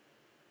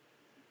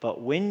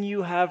 But when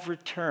you have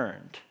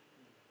returned,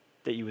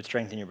 that you would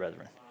strengthen your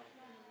brethren.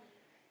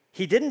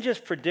 He didn't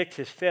just predict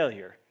his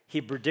failure, he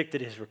predicted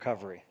his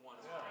recovery.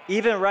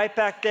 Even right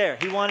back there,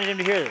 he wanted him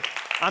to hear this.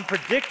 I'm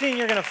predicting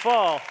you're going to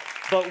fall,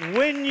 but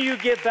when you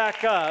get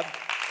back up,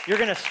 you're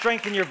going to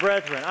strengthen your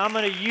brethren. I'm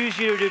going to use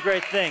you to do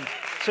great things.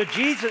 So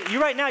Jesus,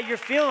 right now, you're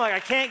feeling like I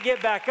can't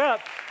get back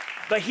up,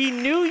 but he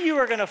knew you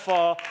were going to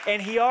fall,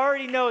 and he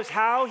already knows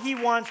how he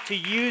wants to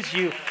use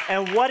you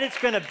and what it's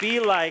going to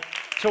be like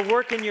to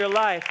work in your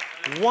life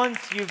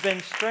once you've been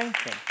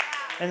strengthened.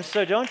 And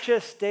so don't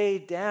just stay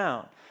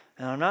down.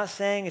 And I'm not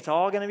saying it's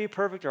all going to be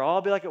perfect or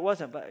all be like it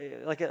wasn't, but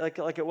like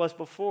it was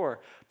before.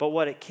 But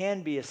what it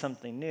can be is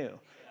something new.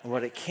 And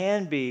what it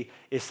can be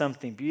is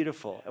something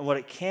beautiful. And what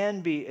it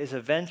can be is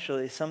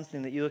eventually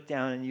something that you look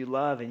down and you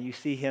love, and you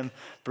see him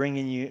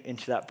bringing you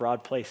into that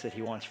broad place that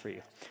he wants for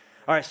you.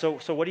 All right, so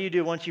what do you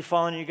do once you've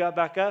fallen and you got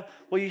back up?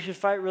 Well, you should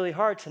fight really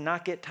hard to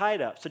not get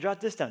tied up. So jot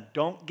this down.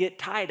 Don't get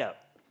tied up.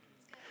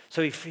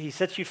 So he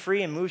sets you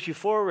free and moves you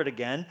forward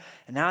again,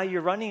 and now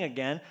you're running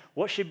again.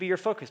 What should be your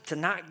focus? To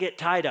not get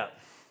tied up.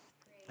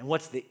 And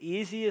what's the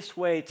easiest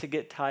way to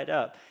get tied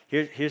up?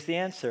 Here's the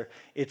answer.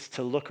 It's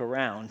to look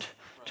around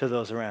to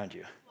those around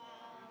you.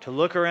 to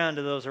look around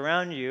to those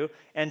around you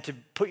and to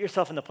put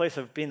yourself in the place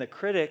of being the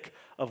critic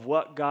of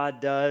what God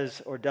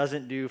does or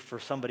doesn't do for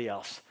somebody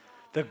else.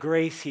 The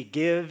grace he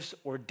gives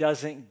or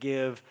doesn't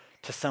give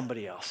to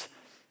somebody else.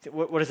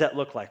 What does that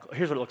look like?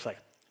 Here's what it looks like.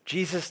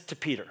 Jesus to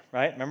Peter,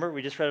 right? Remember,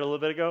 we just read it a little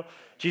bit ago?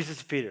 Jesus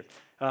to Peter.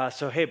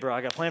 So, hey, bro,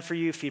 I got a plan for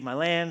you. Feed my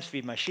lambs,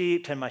 feed my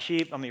sheep, tend my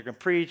sheep. You're going to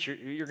preach.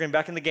 You're going to be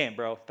back in the game,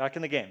 bro. Back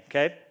in the game,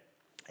 okay?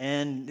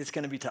 And it's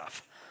going to be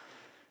tough.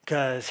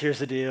 Because here's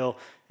the deal.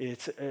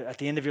 It's at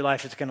the end of your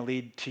life, it's going to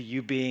lead to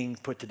you being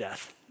put to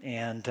death.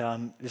 And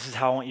this is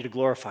how I want you to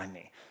glorify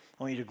me.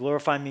 I want you to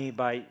glorify me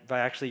by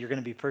actually, you're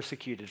going to be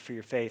persecuted for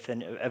your faith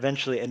and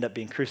eventually end up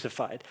being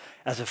crucified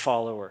as a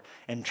follower.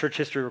 And church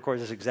history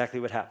records this exactly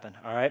what happened,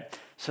 all right?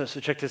 So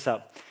check this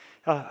out.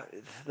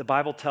 The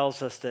Bible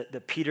tells us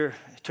that Peter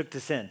took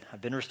this in.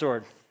 I've been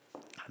restored.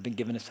 I've been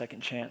given a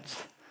second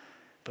chance.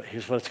 But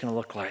here's what it's going to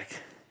look like.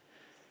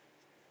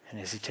 And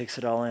as he takes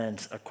it all in,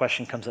 a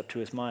question comes up to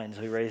his mind.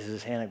 So he raises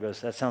his hand and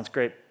goes, that sounds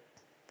great,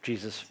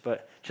 Jesus,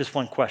 but just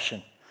one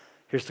question.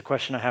 Here's the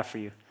question I have for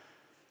you.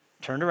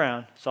 Turned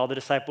around, saw the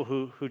disciple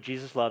who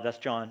Jesus loved, that's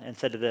John, and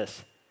said to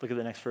this. Look at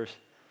the next verse.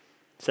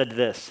 Said to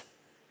this.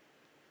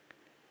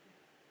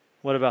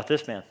 What about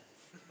this man?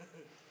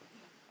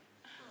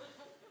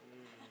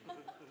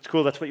 It's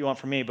cool, that's what you want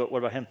from me, but what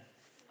about him?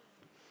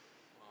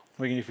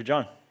 What are you going to do for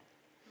John?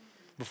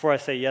 Before I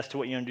say yes to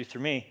what you're going to do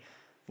through me,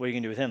 what are you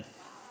going to do with him?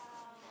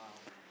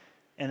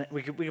 And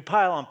we could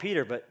pile on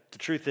Peter, but the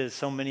truth is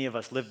so many of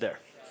us live there.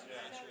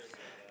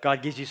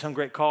 God gives you some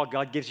great call.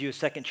 God gives you a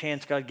second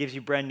chance. God gives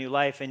you brand new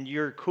life. And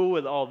you're cool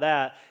with all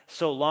that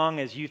so long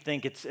as you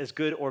think it's as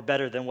good or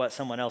better than what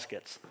someone else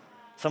gets,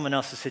 someone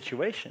else's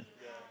situation.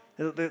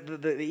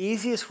 The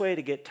easiest way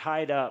to get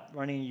tied up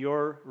running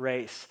your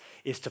race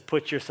is to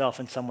put yourself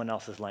in someone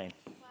else's lane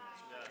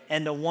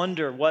and to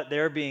wonder what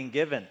they're being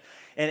given.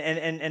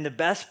 And the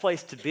best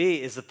place to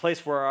be is the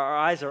place where our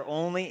eyes are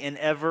only and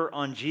ever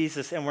on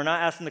Jesus. And we're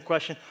not asking the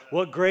question,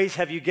 what grace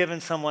have you given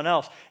someone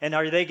else? And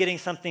are they getting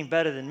something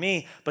better than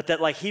me? But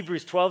that, like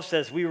Hebrews 12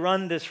 says, we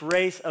run this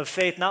race of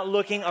faith, not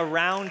looking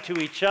around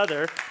to each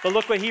other. But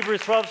look what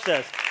Hebrews 12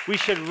 says. We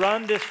should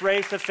run this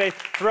race of faith,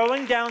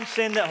 throwing down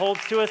sin that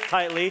holds to us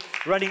tightly,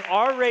 running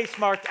our race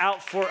marked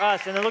out for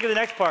us. And then look at the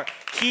next part.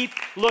 Keep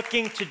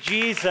looking to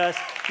Jesus,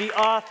 the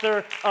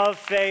author of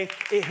faith,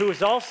 who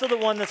is also the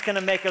one that's going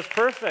to make us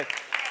perfect.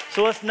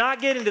 So let's not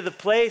get into the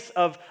place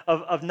of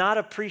not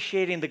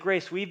appreciating the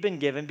grace we've been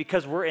given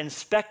because we're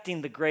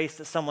inspecting the grace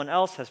that someone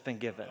else has been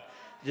given.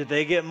 Did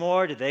they get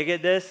more? Did they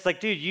get this? It's like,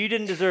 dude, you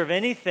didn't deserve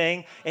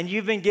anything, and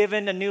you've been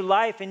given a new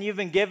life, and you've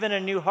been given a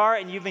new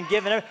heart, and you've been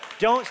given.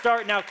 Don't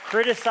start now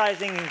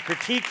criticizing and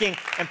critiquing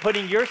and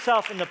putting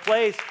yourself in the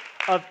place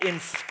of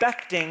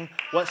inspecting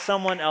what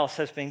someone else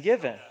has been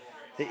given.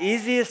 The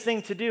easiest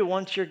thing to do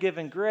once you're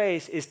given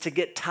grace is to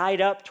get tied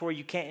up to where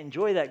you can't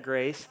enjoy that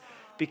grace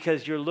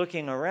because you're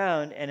looking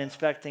around and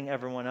inspecting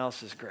everyone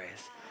else's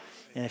grace.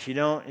 And if you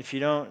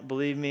don't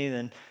believe me,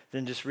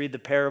 then just read the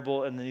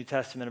parable in the New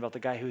Testament about the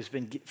guy who's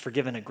been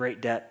forgiven a great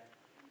debt,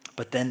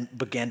 but then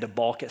began to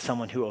balk at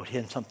someone who owed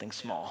him something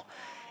small.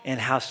 And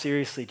how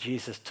seriously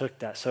Jesus took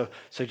that. So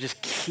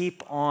just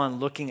keep on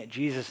looking at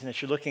Jesus, and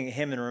as you're looking at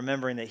him and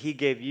remembering that he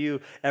gave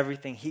you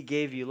everything, he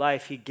gave you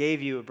life, he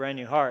gave you a brand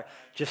new heart,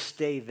 just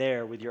stay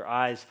there with your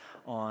eyes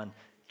on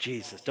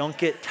Jesus. Don't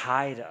get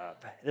tied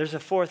up. There's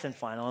a fourth and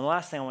final, and the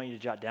last thing I want you to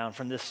jot down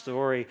from this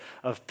story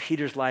of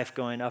Peter's life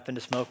going up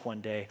into smoke one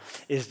day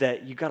is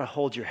that you got to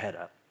hold your head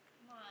up.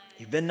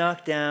 You've been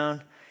knocked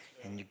down,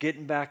 and you're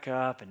getting back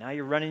up, and now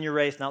you're running your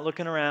race, not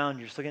looking around,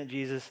 you're just looking at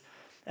Jesus.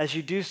 As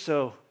you do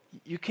so,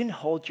 you can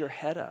hold your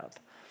head up.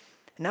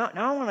 Now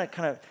I want to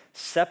kind of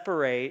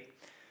separate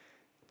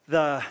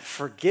the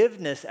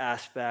forgiveness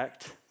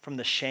aspect from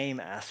the shame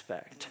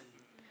aspect.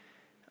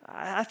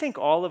 I think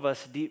all of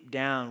us deep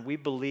down, we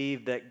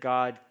believe that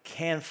God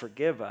can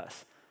forgive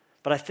us.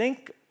 But I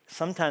think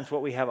sometimes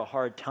what we have a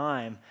hard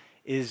time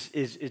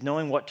is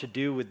knowing what to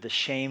do with the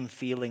shame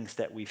feelings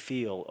that we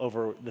feel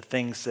over the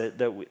things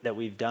that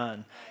we've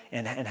done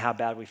and how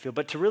bad we feel.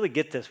 But to really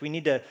get this, we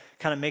need to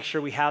kind of make sure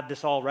we have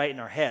this all right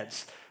in our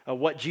heads.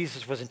 What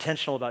Jesus was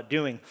intentional about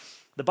doing.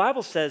 The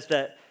Bible says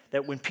that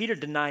when Peter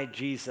denied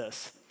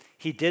Jesus,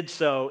 he did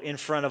so in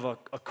front of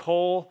a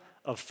coal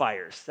of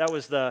fires. That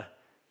was a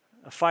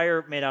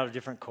fire made out of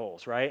different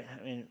coals, right?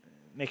 I mean,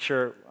 make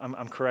sure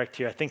I'm correct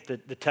here. I think the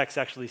text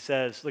actually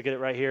says, look at it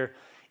right here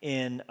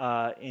in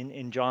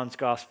John's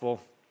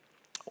gospel.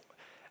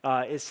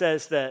 It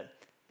says that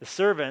the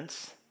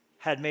servants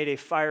had made a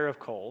fire of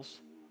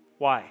coals.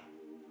 Why?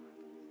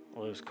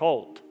 Well, it was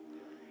cold.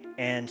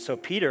 And so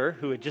Peter,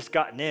 who had just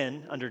gotten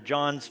in under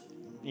John's,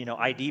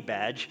 ID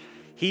badge,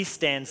 he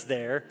stands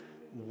there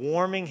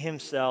warming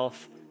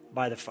himself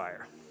by the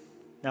fire.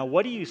 Now,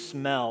 what do you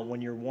smell when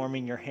you're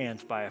warming your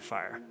hands by a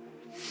fire?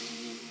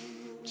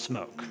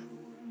 Smoke.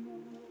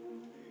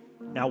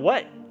 Now,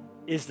 what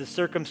is the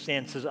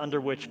circumstances under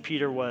which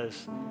Peter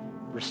was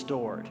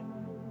restored?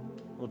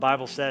 Well, the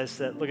Bible says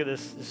that, look at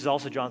this. This is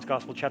also John's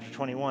Gospel, chapter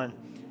 21.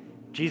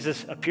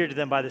 Jesus appeared to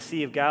them by the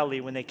Sea of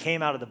Galilee. When they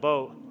came out of the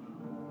boat,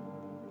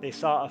 they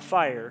saw a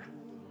fire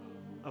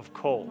of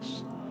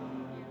coals.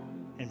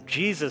 And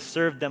Jesus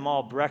served them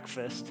all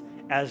breakfast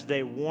as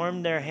they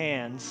warmed their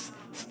hands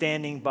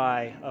standing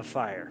by a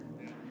fire.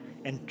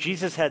 And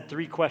Jesus had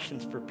 3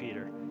 questions for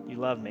Peter. You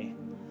love me?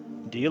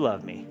 Do you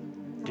love me?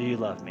 Do you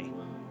love me?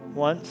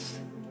 Once,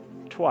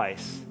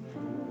 twice,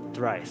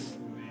 thrice.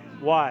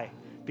 Why?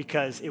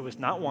 Because it was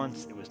not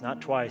once, it was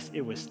not twice,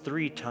 it was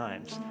 3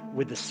 times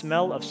with the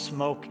smell of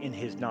smoke in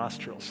his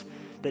nostrils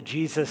that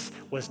Jesus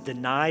was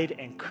denied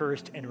and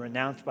cursed and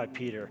renounced by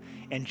Peter.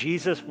 And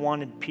Jesus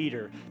wanted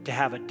Peter to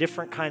have a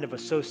different kind of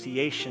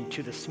association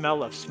to the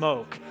smell of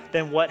smoke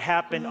than what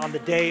happened on the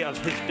day of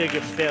his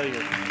biggest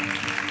failure.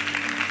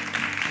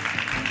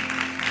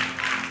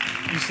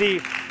 You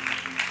see,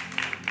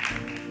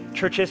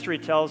 church history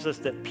tells us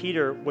that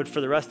Peter would,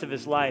 for the rest of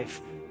his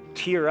life,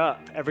 tear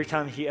up every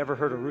time he ever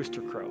heard a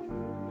rooster crow.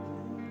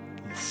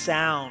 The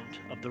sound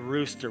of the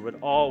rooster would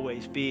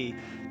always be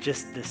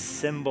just this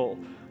symbol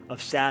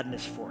of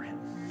sadness for him.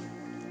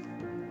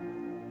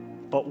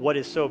 But what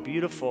is so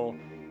beautiful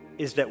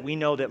is that we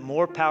know that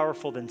more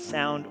powerful than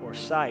sound or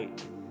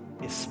sight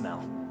is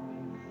smell.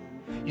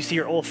 You see,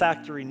 your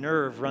olfactory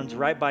nerve runs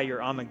right by your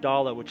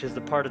amygdala, which is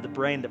the part of the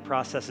brain that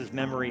processes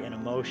memory and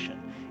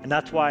emotion. And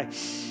that's why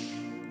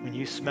when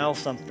you smell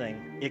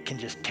something, it can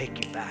just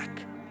take you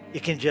back.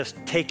 It can just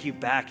take you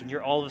back and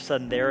you're all of a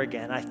sudden there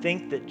again. I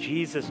think that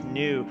Jesus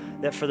knew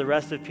that for the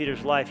rest of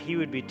Peter's life, he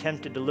would be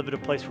tempted to live at a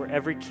place where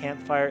every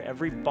campfire,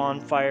 every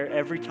bonfire,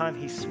 every time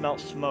he smelt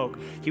smoke,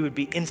 he would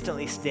be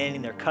instantly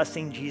standing there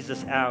cussing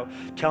Jesus out,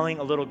 telling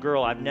a little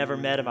girl, I've never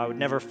met him, I would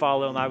never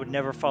follow him, I would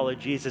never follow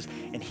Jesus.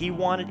 And he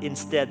wanted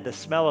instead the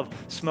smell of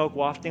smoke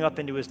wafting up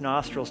into his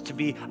nostrils to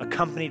be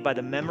accompanied by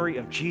the memory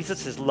of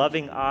Jesus'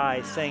 loving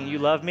eyes saying, you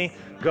love me?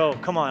 Go,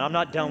 come on, I'm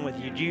not done with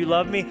you. Do you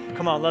love me?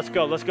 Come on, let's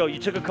go, let's go. You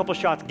took a couple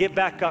shots, get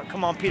back up.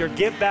 Come on, Peter,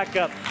 get back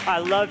up. I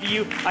love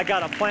you. I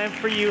got a plan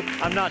for you.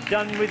 I'm not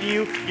done with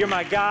you. You're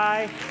my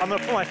guy. I'm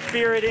gonna put my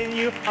spirit in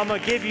you. I'm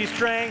gonna give you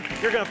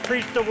strength. You're gonna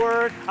preach the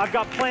word. I've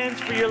got plans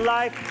for your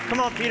life.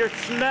 Come on, Peter,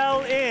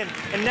 smell in.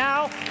 And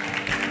now,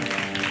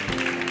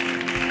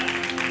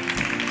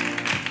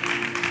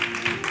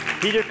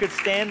 Peter could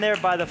stand there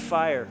by the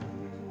fire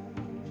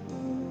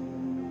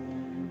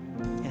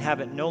and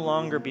have it no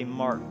longer be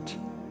marked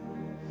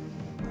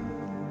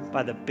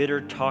by the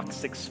bitter,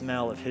 toxic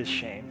smell of his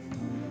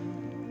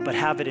shame, but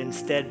have it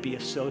instead be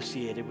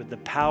associated with the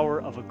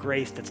power of a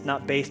grace that's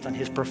not based on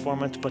his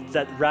performance, but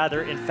that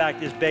rather, in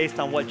fact, is based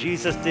on what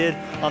Jesus did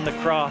on the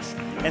cross.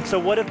 And so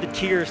what of the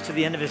tears to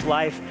the end of his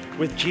life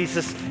with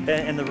Jesus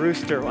and the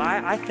rooster? Well,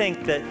 I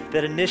think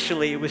that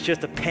initially it was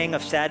just a pang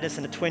of sadness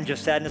and a twinge of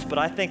sadness, but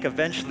I think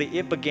eventually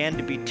it began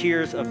to be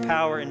tears of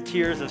power and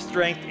tears of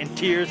strength and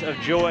tears of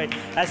joy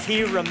as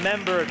he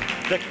remembered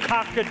the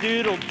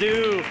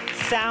cock-a-doodle-doo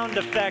sound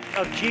effect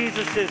of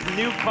Jesus'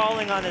 new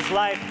calling on his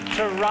life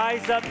to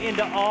rise up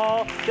into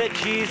all that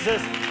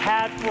Jesus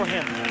had for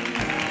him.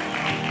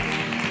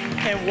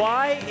 And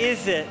why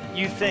is it,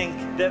 you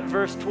think, that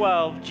verse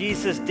 12,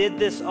 Jesus did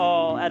this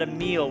all at a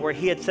meal where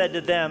he had said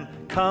to them,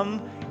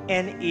 come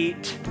and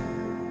eat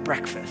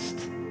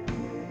breakfast?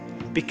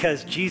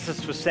 Because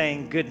Jesus was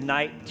saying good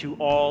night to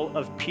all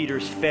of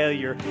Peter's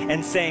failure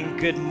and saying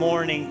good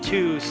morning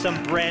to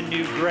some brand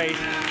new grace.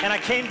 And I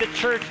came to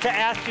church to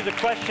ask you the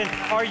question,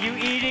 are you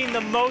eating the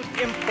most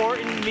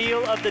important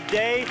meal of the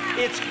day?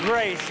 It's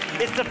grace.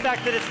 It's the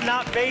fact that it's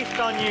not based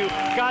on you.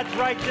 God's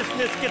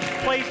righteousness gets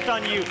placed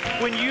on you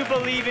when you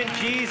believe in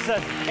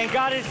Jesus. And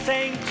God is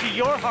saying to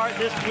your heart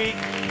this week,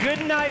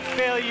 good night,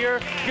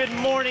 failure. Good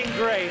morning,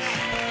 grace.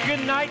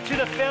 Good night to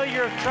the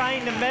failure of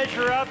trying to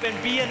measure up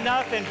and be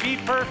enough and be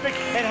perfect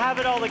and have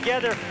it all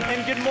together.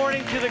 And good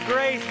morning to the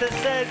grace that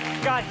says,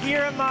 God,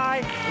 here am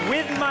I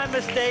with my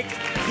mistakes.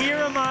 Here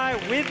am I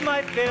with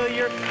my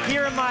failure.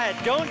 Here am I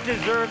don't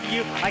deserve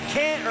you. I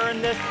can't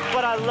earn this,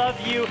 but I love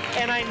you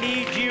and I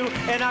need you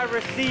and I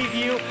receive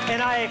you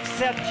and I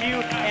accept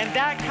you. And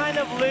that kind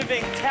of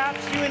living taps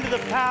you into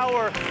the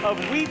power of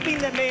weeping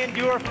that may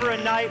endure for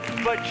a night,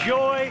 but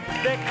joy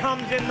that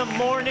comes in the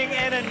morning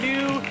and a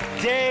new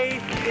day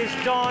is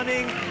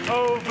dawning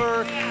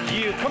over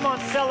you. Come on,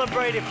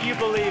 celebrate if you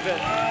believe it.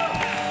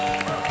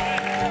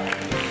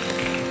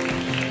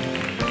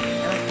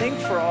 And I think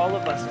for all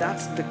of us,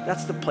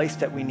 that's the place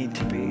that we need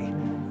to be,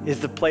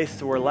 is the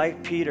place where,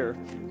 like Peter,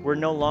 we're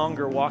no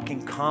longer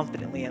walking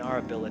confidently in our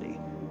ability,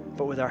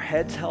 but with our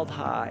heads held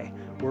high,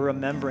 we're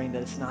remembering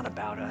that it's not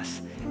about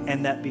us,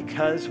 and that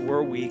because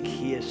we're weak,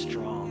 he is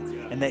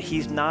strong, and that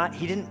he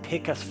didn't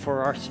pick us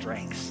for our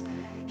strengths.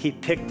 He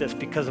picked us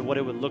because of what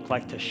it would look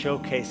like to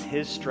showcase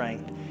his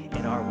strength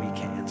in our weak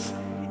hands.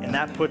 And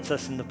that puts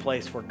us in the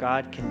place where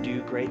God can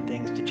do great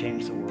things to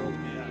change the world.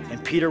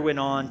 And Peter went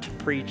on to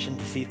preach and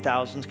to see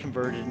thousands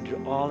converted and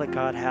do all that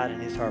God had in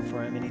his heart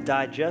for him. And he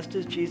died just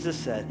as Jesus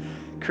said,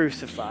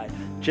 crucified.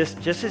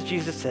 Just as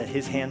Jesus said,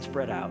 his hands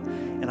spread out.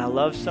 And I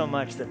love so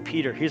much that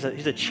Peter, he's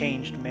a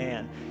changed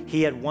man.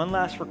 He had one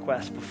last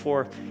request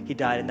before he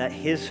died, and that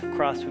his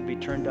cross would be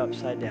turned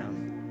upside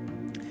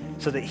down,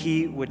 so that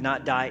he would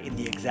not die in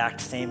the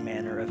exact same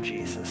manner of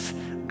Jesus.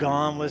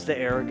 Gone was the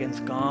arrogance,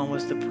 gone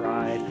was the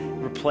pride,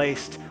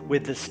 replaced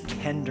with this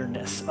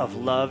tenderness of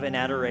love and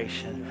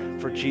adoration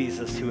for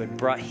Jesus, who had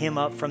brought him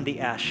up from the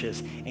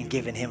ashes and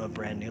given him a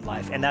brand new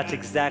life. And that's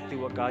exactly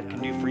what God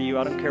can do for you.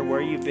 I don't care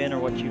where you've been or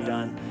what you've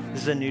done.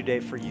 This is a new day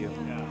for you.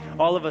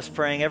 All of us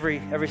praying,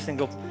 every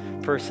single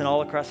person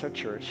all across our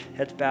church,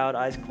 heads bowed,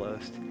 eyes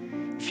closed.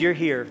 If you're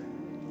here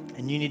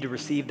and you need to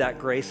receive that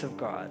grace of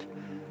God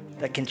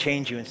that can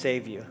change you and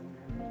save you,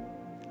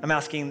 I'm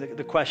asking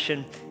the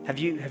question, have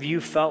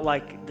you felt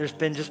like there's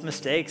been just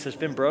mistakes, there's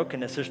been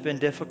brokenness, there's been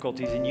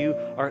difficulties, and you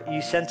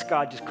sense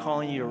God just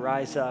calling you to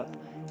rise up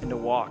and to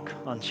walk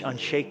on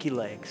shaky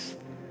legs?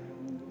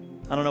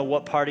 I don't know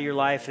what part of your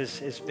life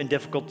has been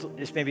difficult.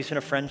 Maybe it's been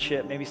a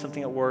friendship, maybe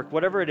something at work,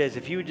 whatever it is.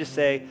 If you would just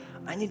say,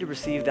 I need to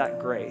receive that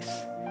grace.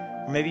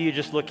 Or maybe you're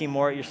just looking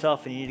more at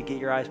yourself and you need to get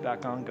your eyes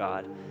back on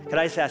God. Could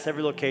I just ask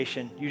every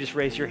location, you just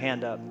raise your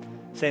hand up,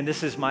 saying,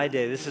 this is my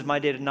day. This is my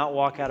day to not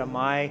walk out of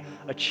my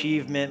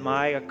achievement,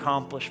 my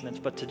accomplishments,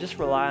 but to just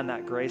rely on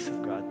that grace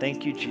of God.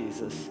 Thank you,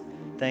 Jesus.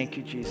 Thank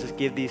you, Jesus.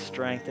 Give these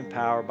strength and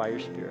power by your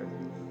Spirit.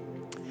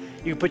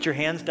 You can put your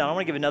hands down. I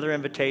want to give another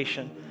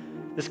invitation.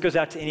 This goes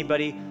out to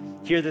anybody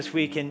here this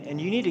week, and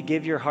you need to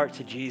give your heart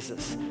to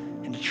Jesus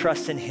and to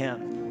trust in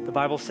him. The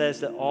Bible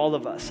says that all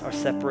of us are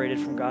separated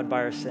from God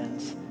by our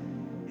sins,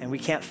 and we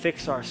can't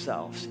fix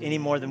ourselves any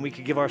more than we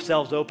could give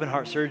ourselves open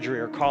heart surgery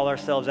or call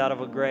ourselves out of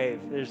a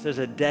grave. There's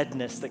a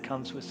deadness that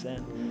comes with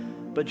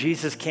sin. But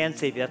Jesus can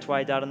save you. That's why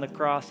he died on the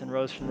cross and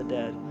rose from the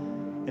dead.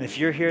 And if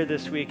you're here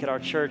this week at our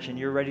church and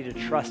you're ready to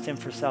trust him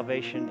for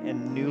salvation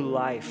and new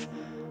life,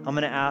 I'm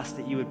going to ask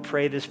that you would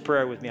pray this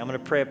prayer with me. I'm going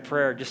to pray a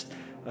prayer, just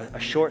a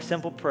short,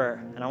 simple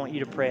prayer, and I want you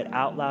to pray it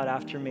out loud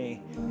after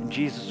me, and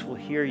Jesus will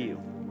hear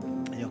you,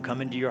 and he'll come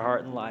into your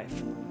heart and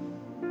life.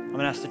 I'm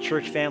going to ask the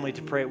church family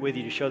to pray it with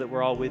you to show that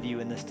we're all with you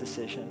in this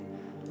decision.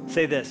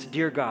 Say this: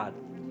 Dear God,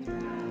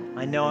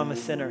 I know I'm a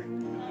sinner.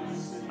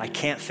 I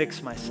can't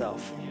fix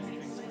myself.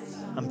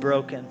 I'm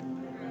broken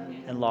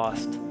and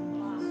lost.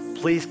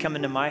 Please come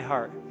into my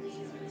heart.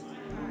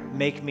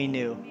 Make me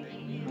new.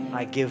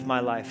 I give my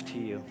life to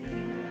you.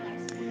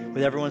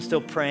 With everyone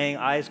still praying,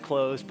 eyes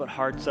closed, but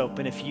hearts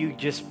open, if you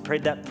just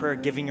prayed that prayer,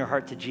 giving your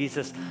heart to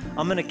Jesus,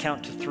 I'm going to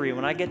count to 3.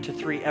 When I get to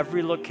 3,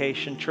 every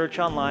location, church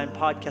online,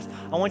 podcast,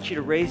 I want you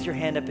to raise your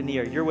hand up in the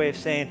air. Your way of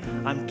saying,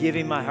 I'm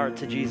giving my heart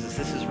to Jesus.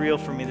 This is real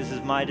for me. This is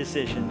my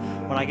decision.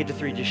 When I get to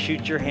 3, just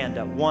shoot your hand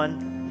up.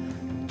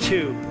 1,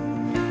 2,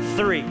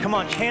 3. Come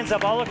on, hands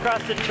up all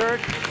across the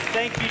church.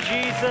 Thank you,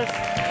 Jesus.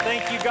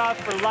 Thank you, God,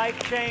 for life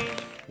change.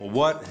 Well,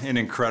 what an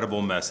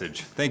incredible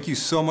message. Thank you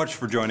so much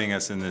for joining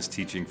us in this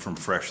teaching from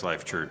Fresh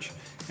Life Church.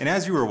 And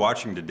as you were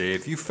watching today,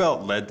 if you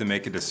felt led to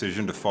make a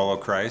decision to follow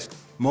Christ,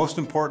 most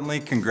importantly,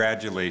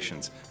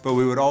 congratulations. But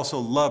we would also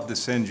love to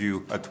send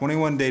you a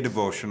 21-day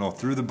devotional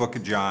through the book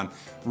of John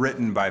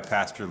written by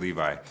Pastor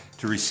Levi.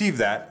 To receive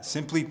that,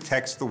 simply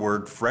text the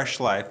word Fresh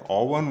Life,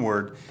 all one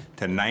word,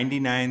 to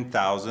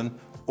 99,000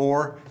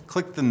 or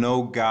click the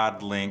Know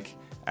God link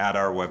at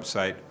our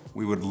website.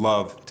 We would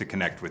love to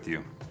connect with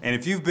you. And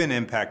if you've been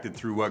impacted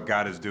through what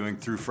God is doing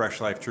through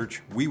Fresh Life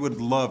Church, we would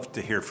love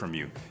to hear from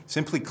you.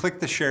 Simply click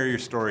the Share Your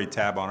Story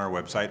tab on our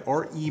website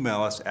or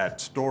email us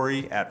at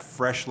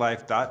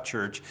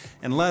story@freshlife.church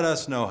and let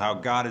us know how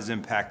God is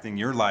impacting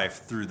your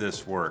life through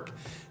this work.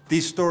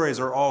 These stories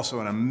are also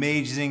an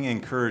amazing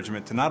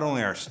encouragement to not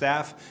only our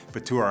staff,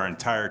 but to our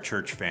entire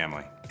church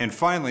family. And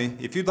finally,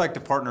 if you'd like to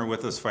partner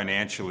with us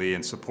financially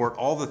and support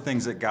all the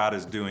things that God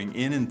is doing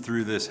in and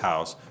through this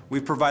house,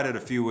 we've provided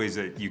a few ways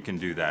that you can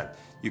do that.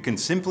 You can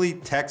simply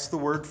text the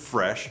word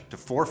FRESH to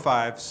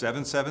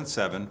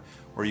 45777,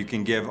 or you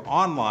can give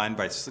online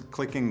by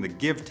clicking the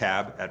Give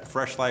tab at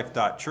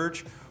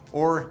freshlife.church,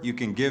 or you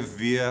can give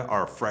via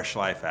our Fresh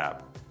Life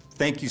app.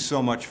 Thank you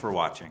so much for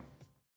watching.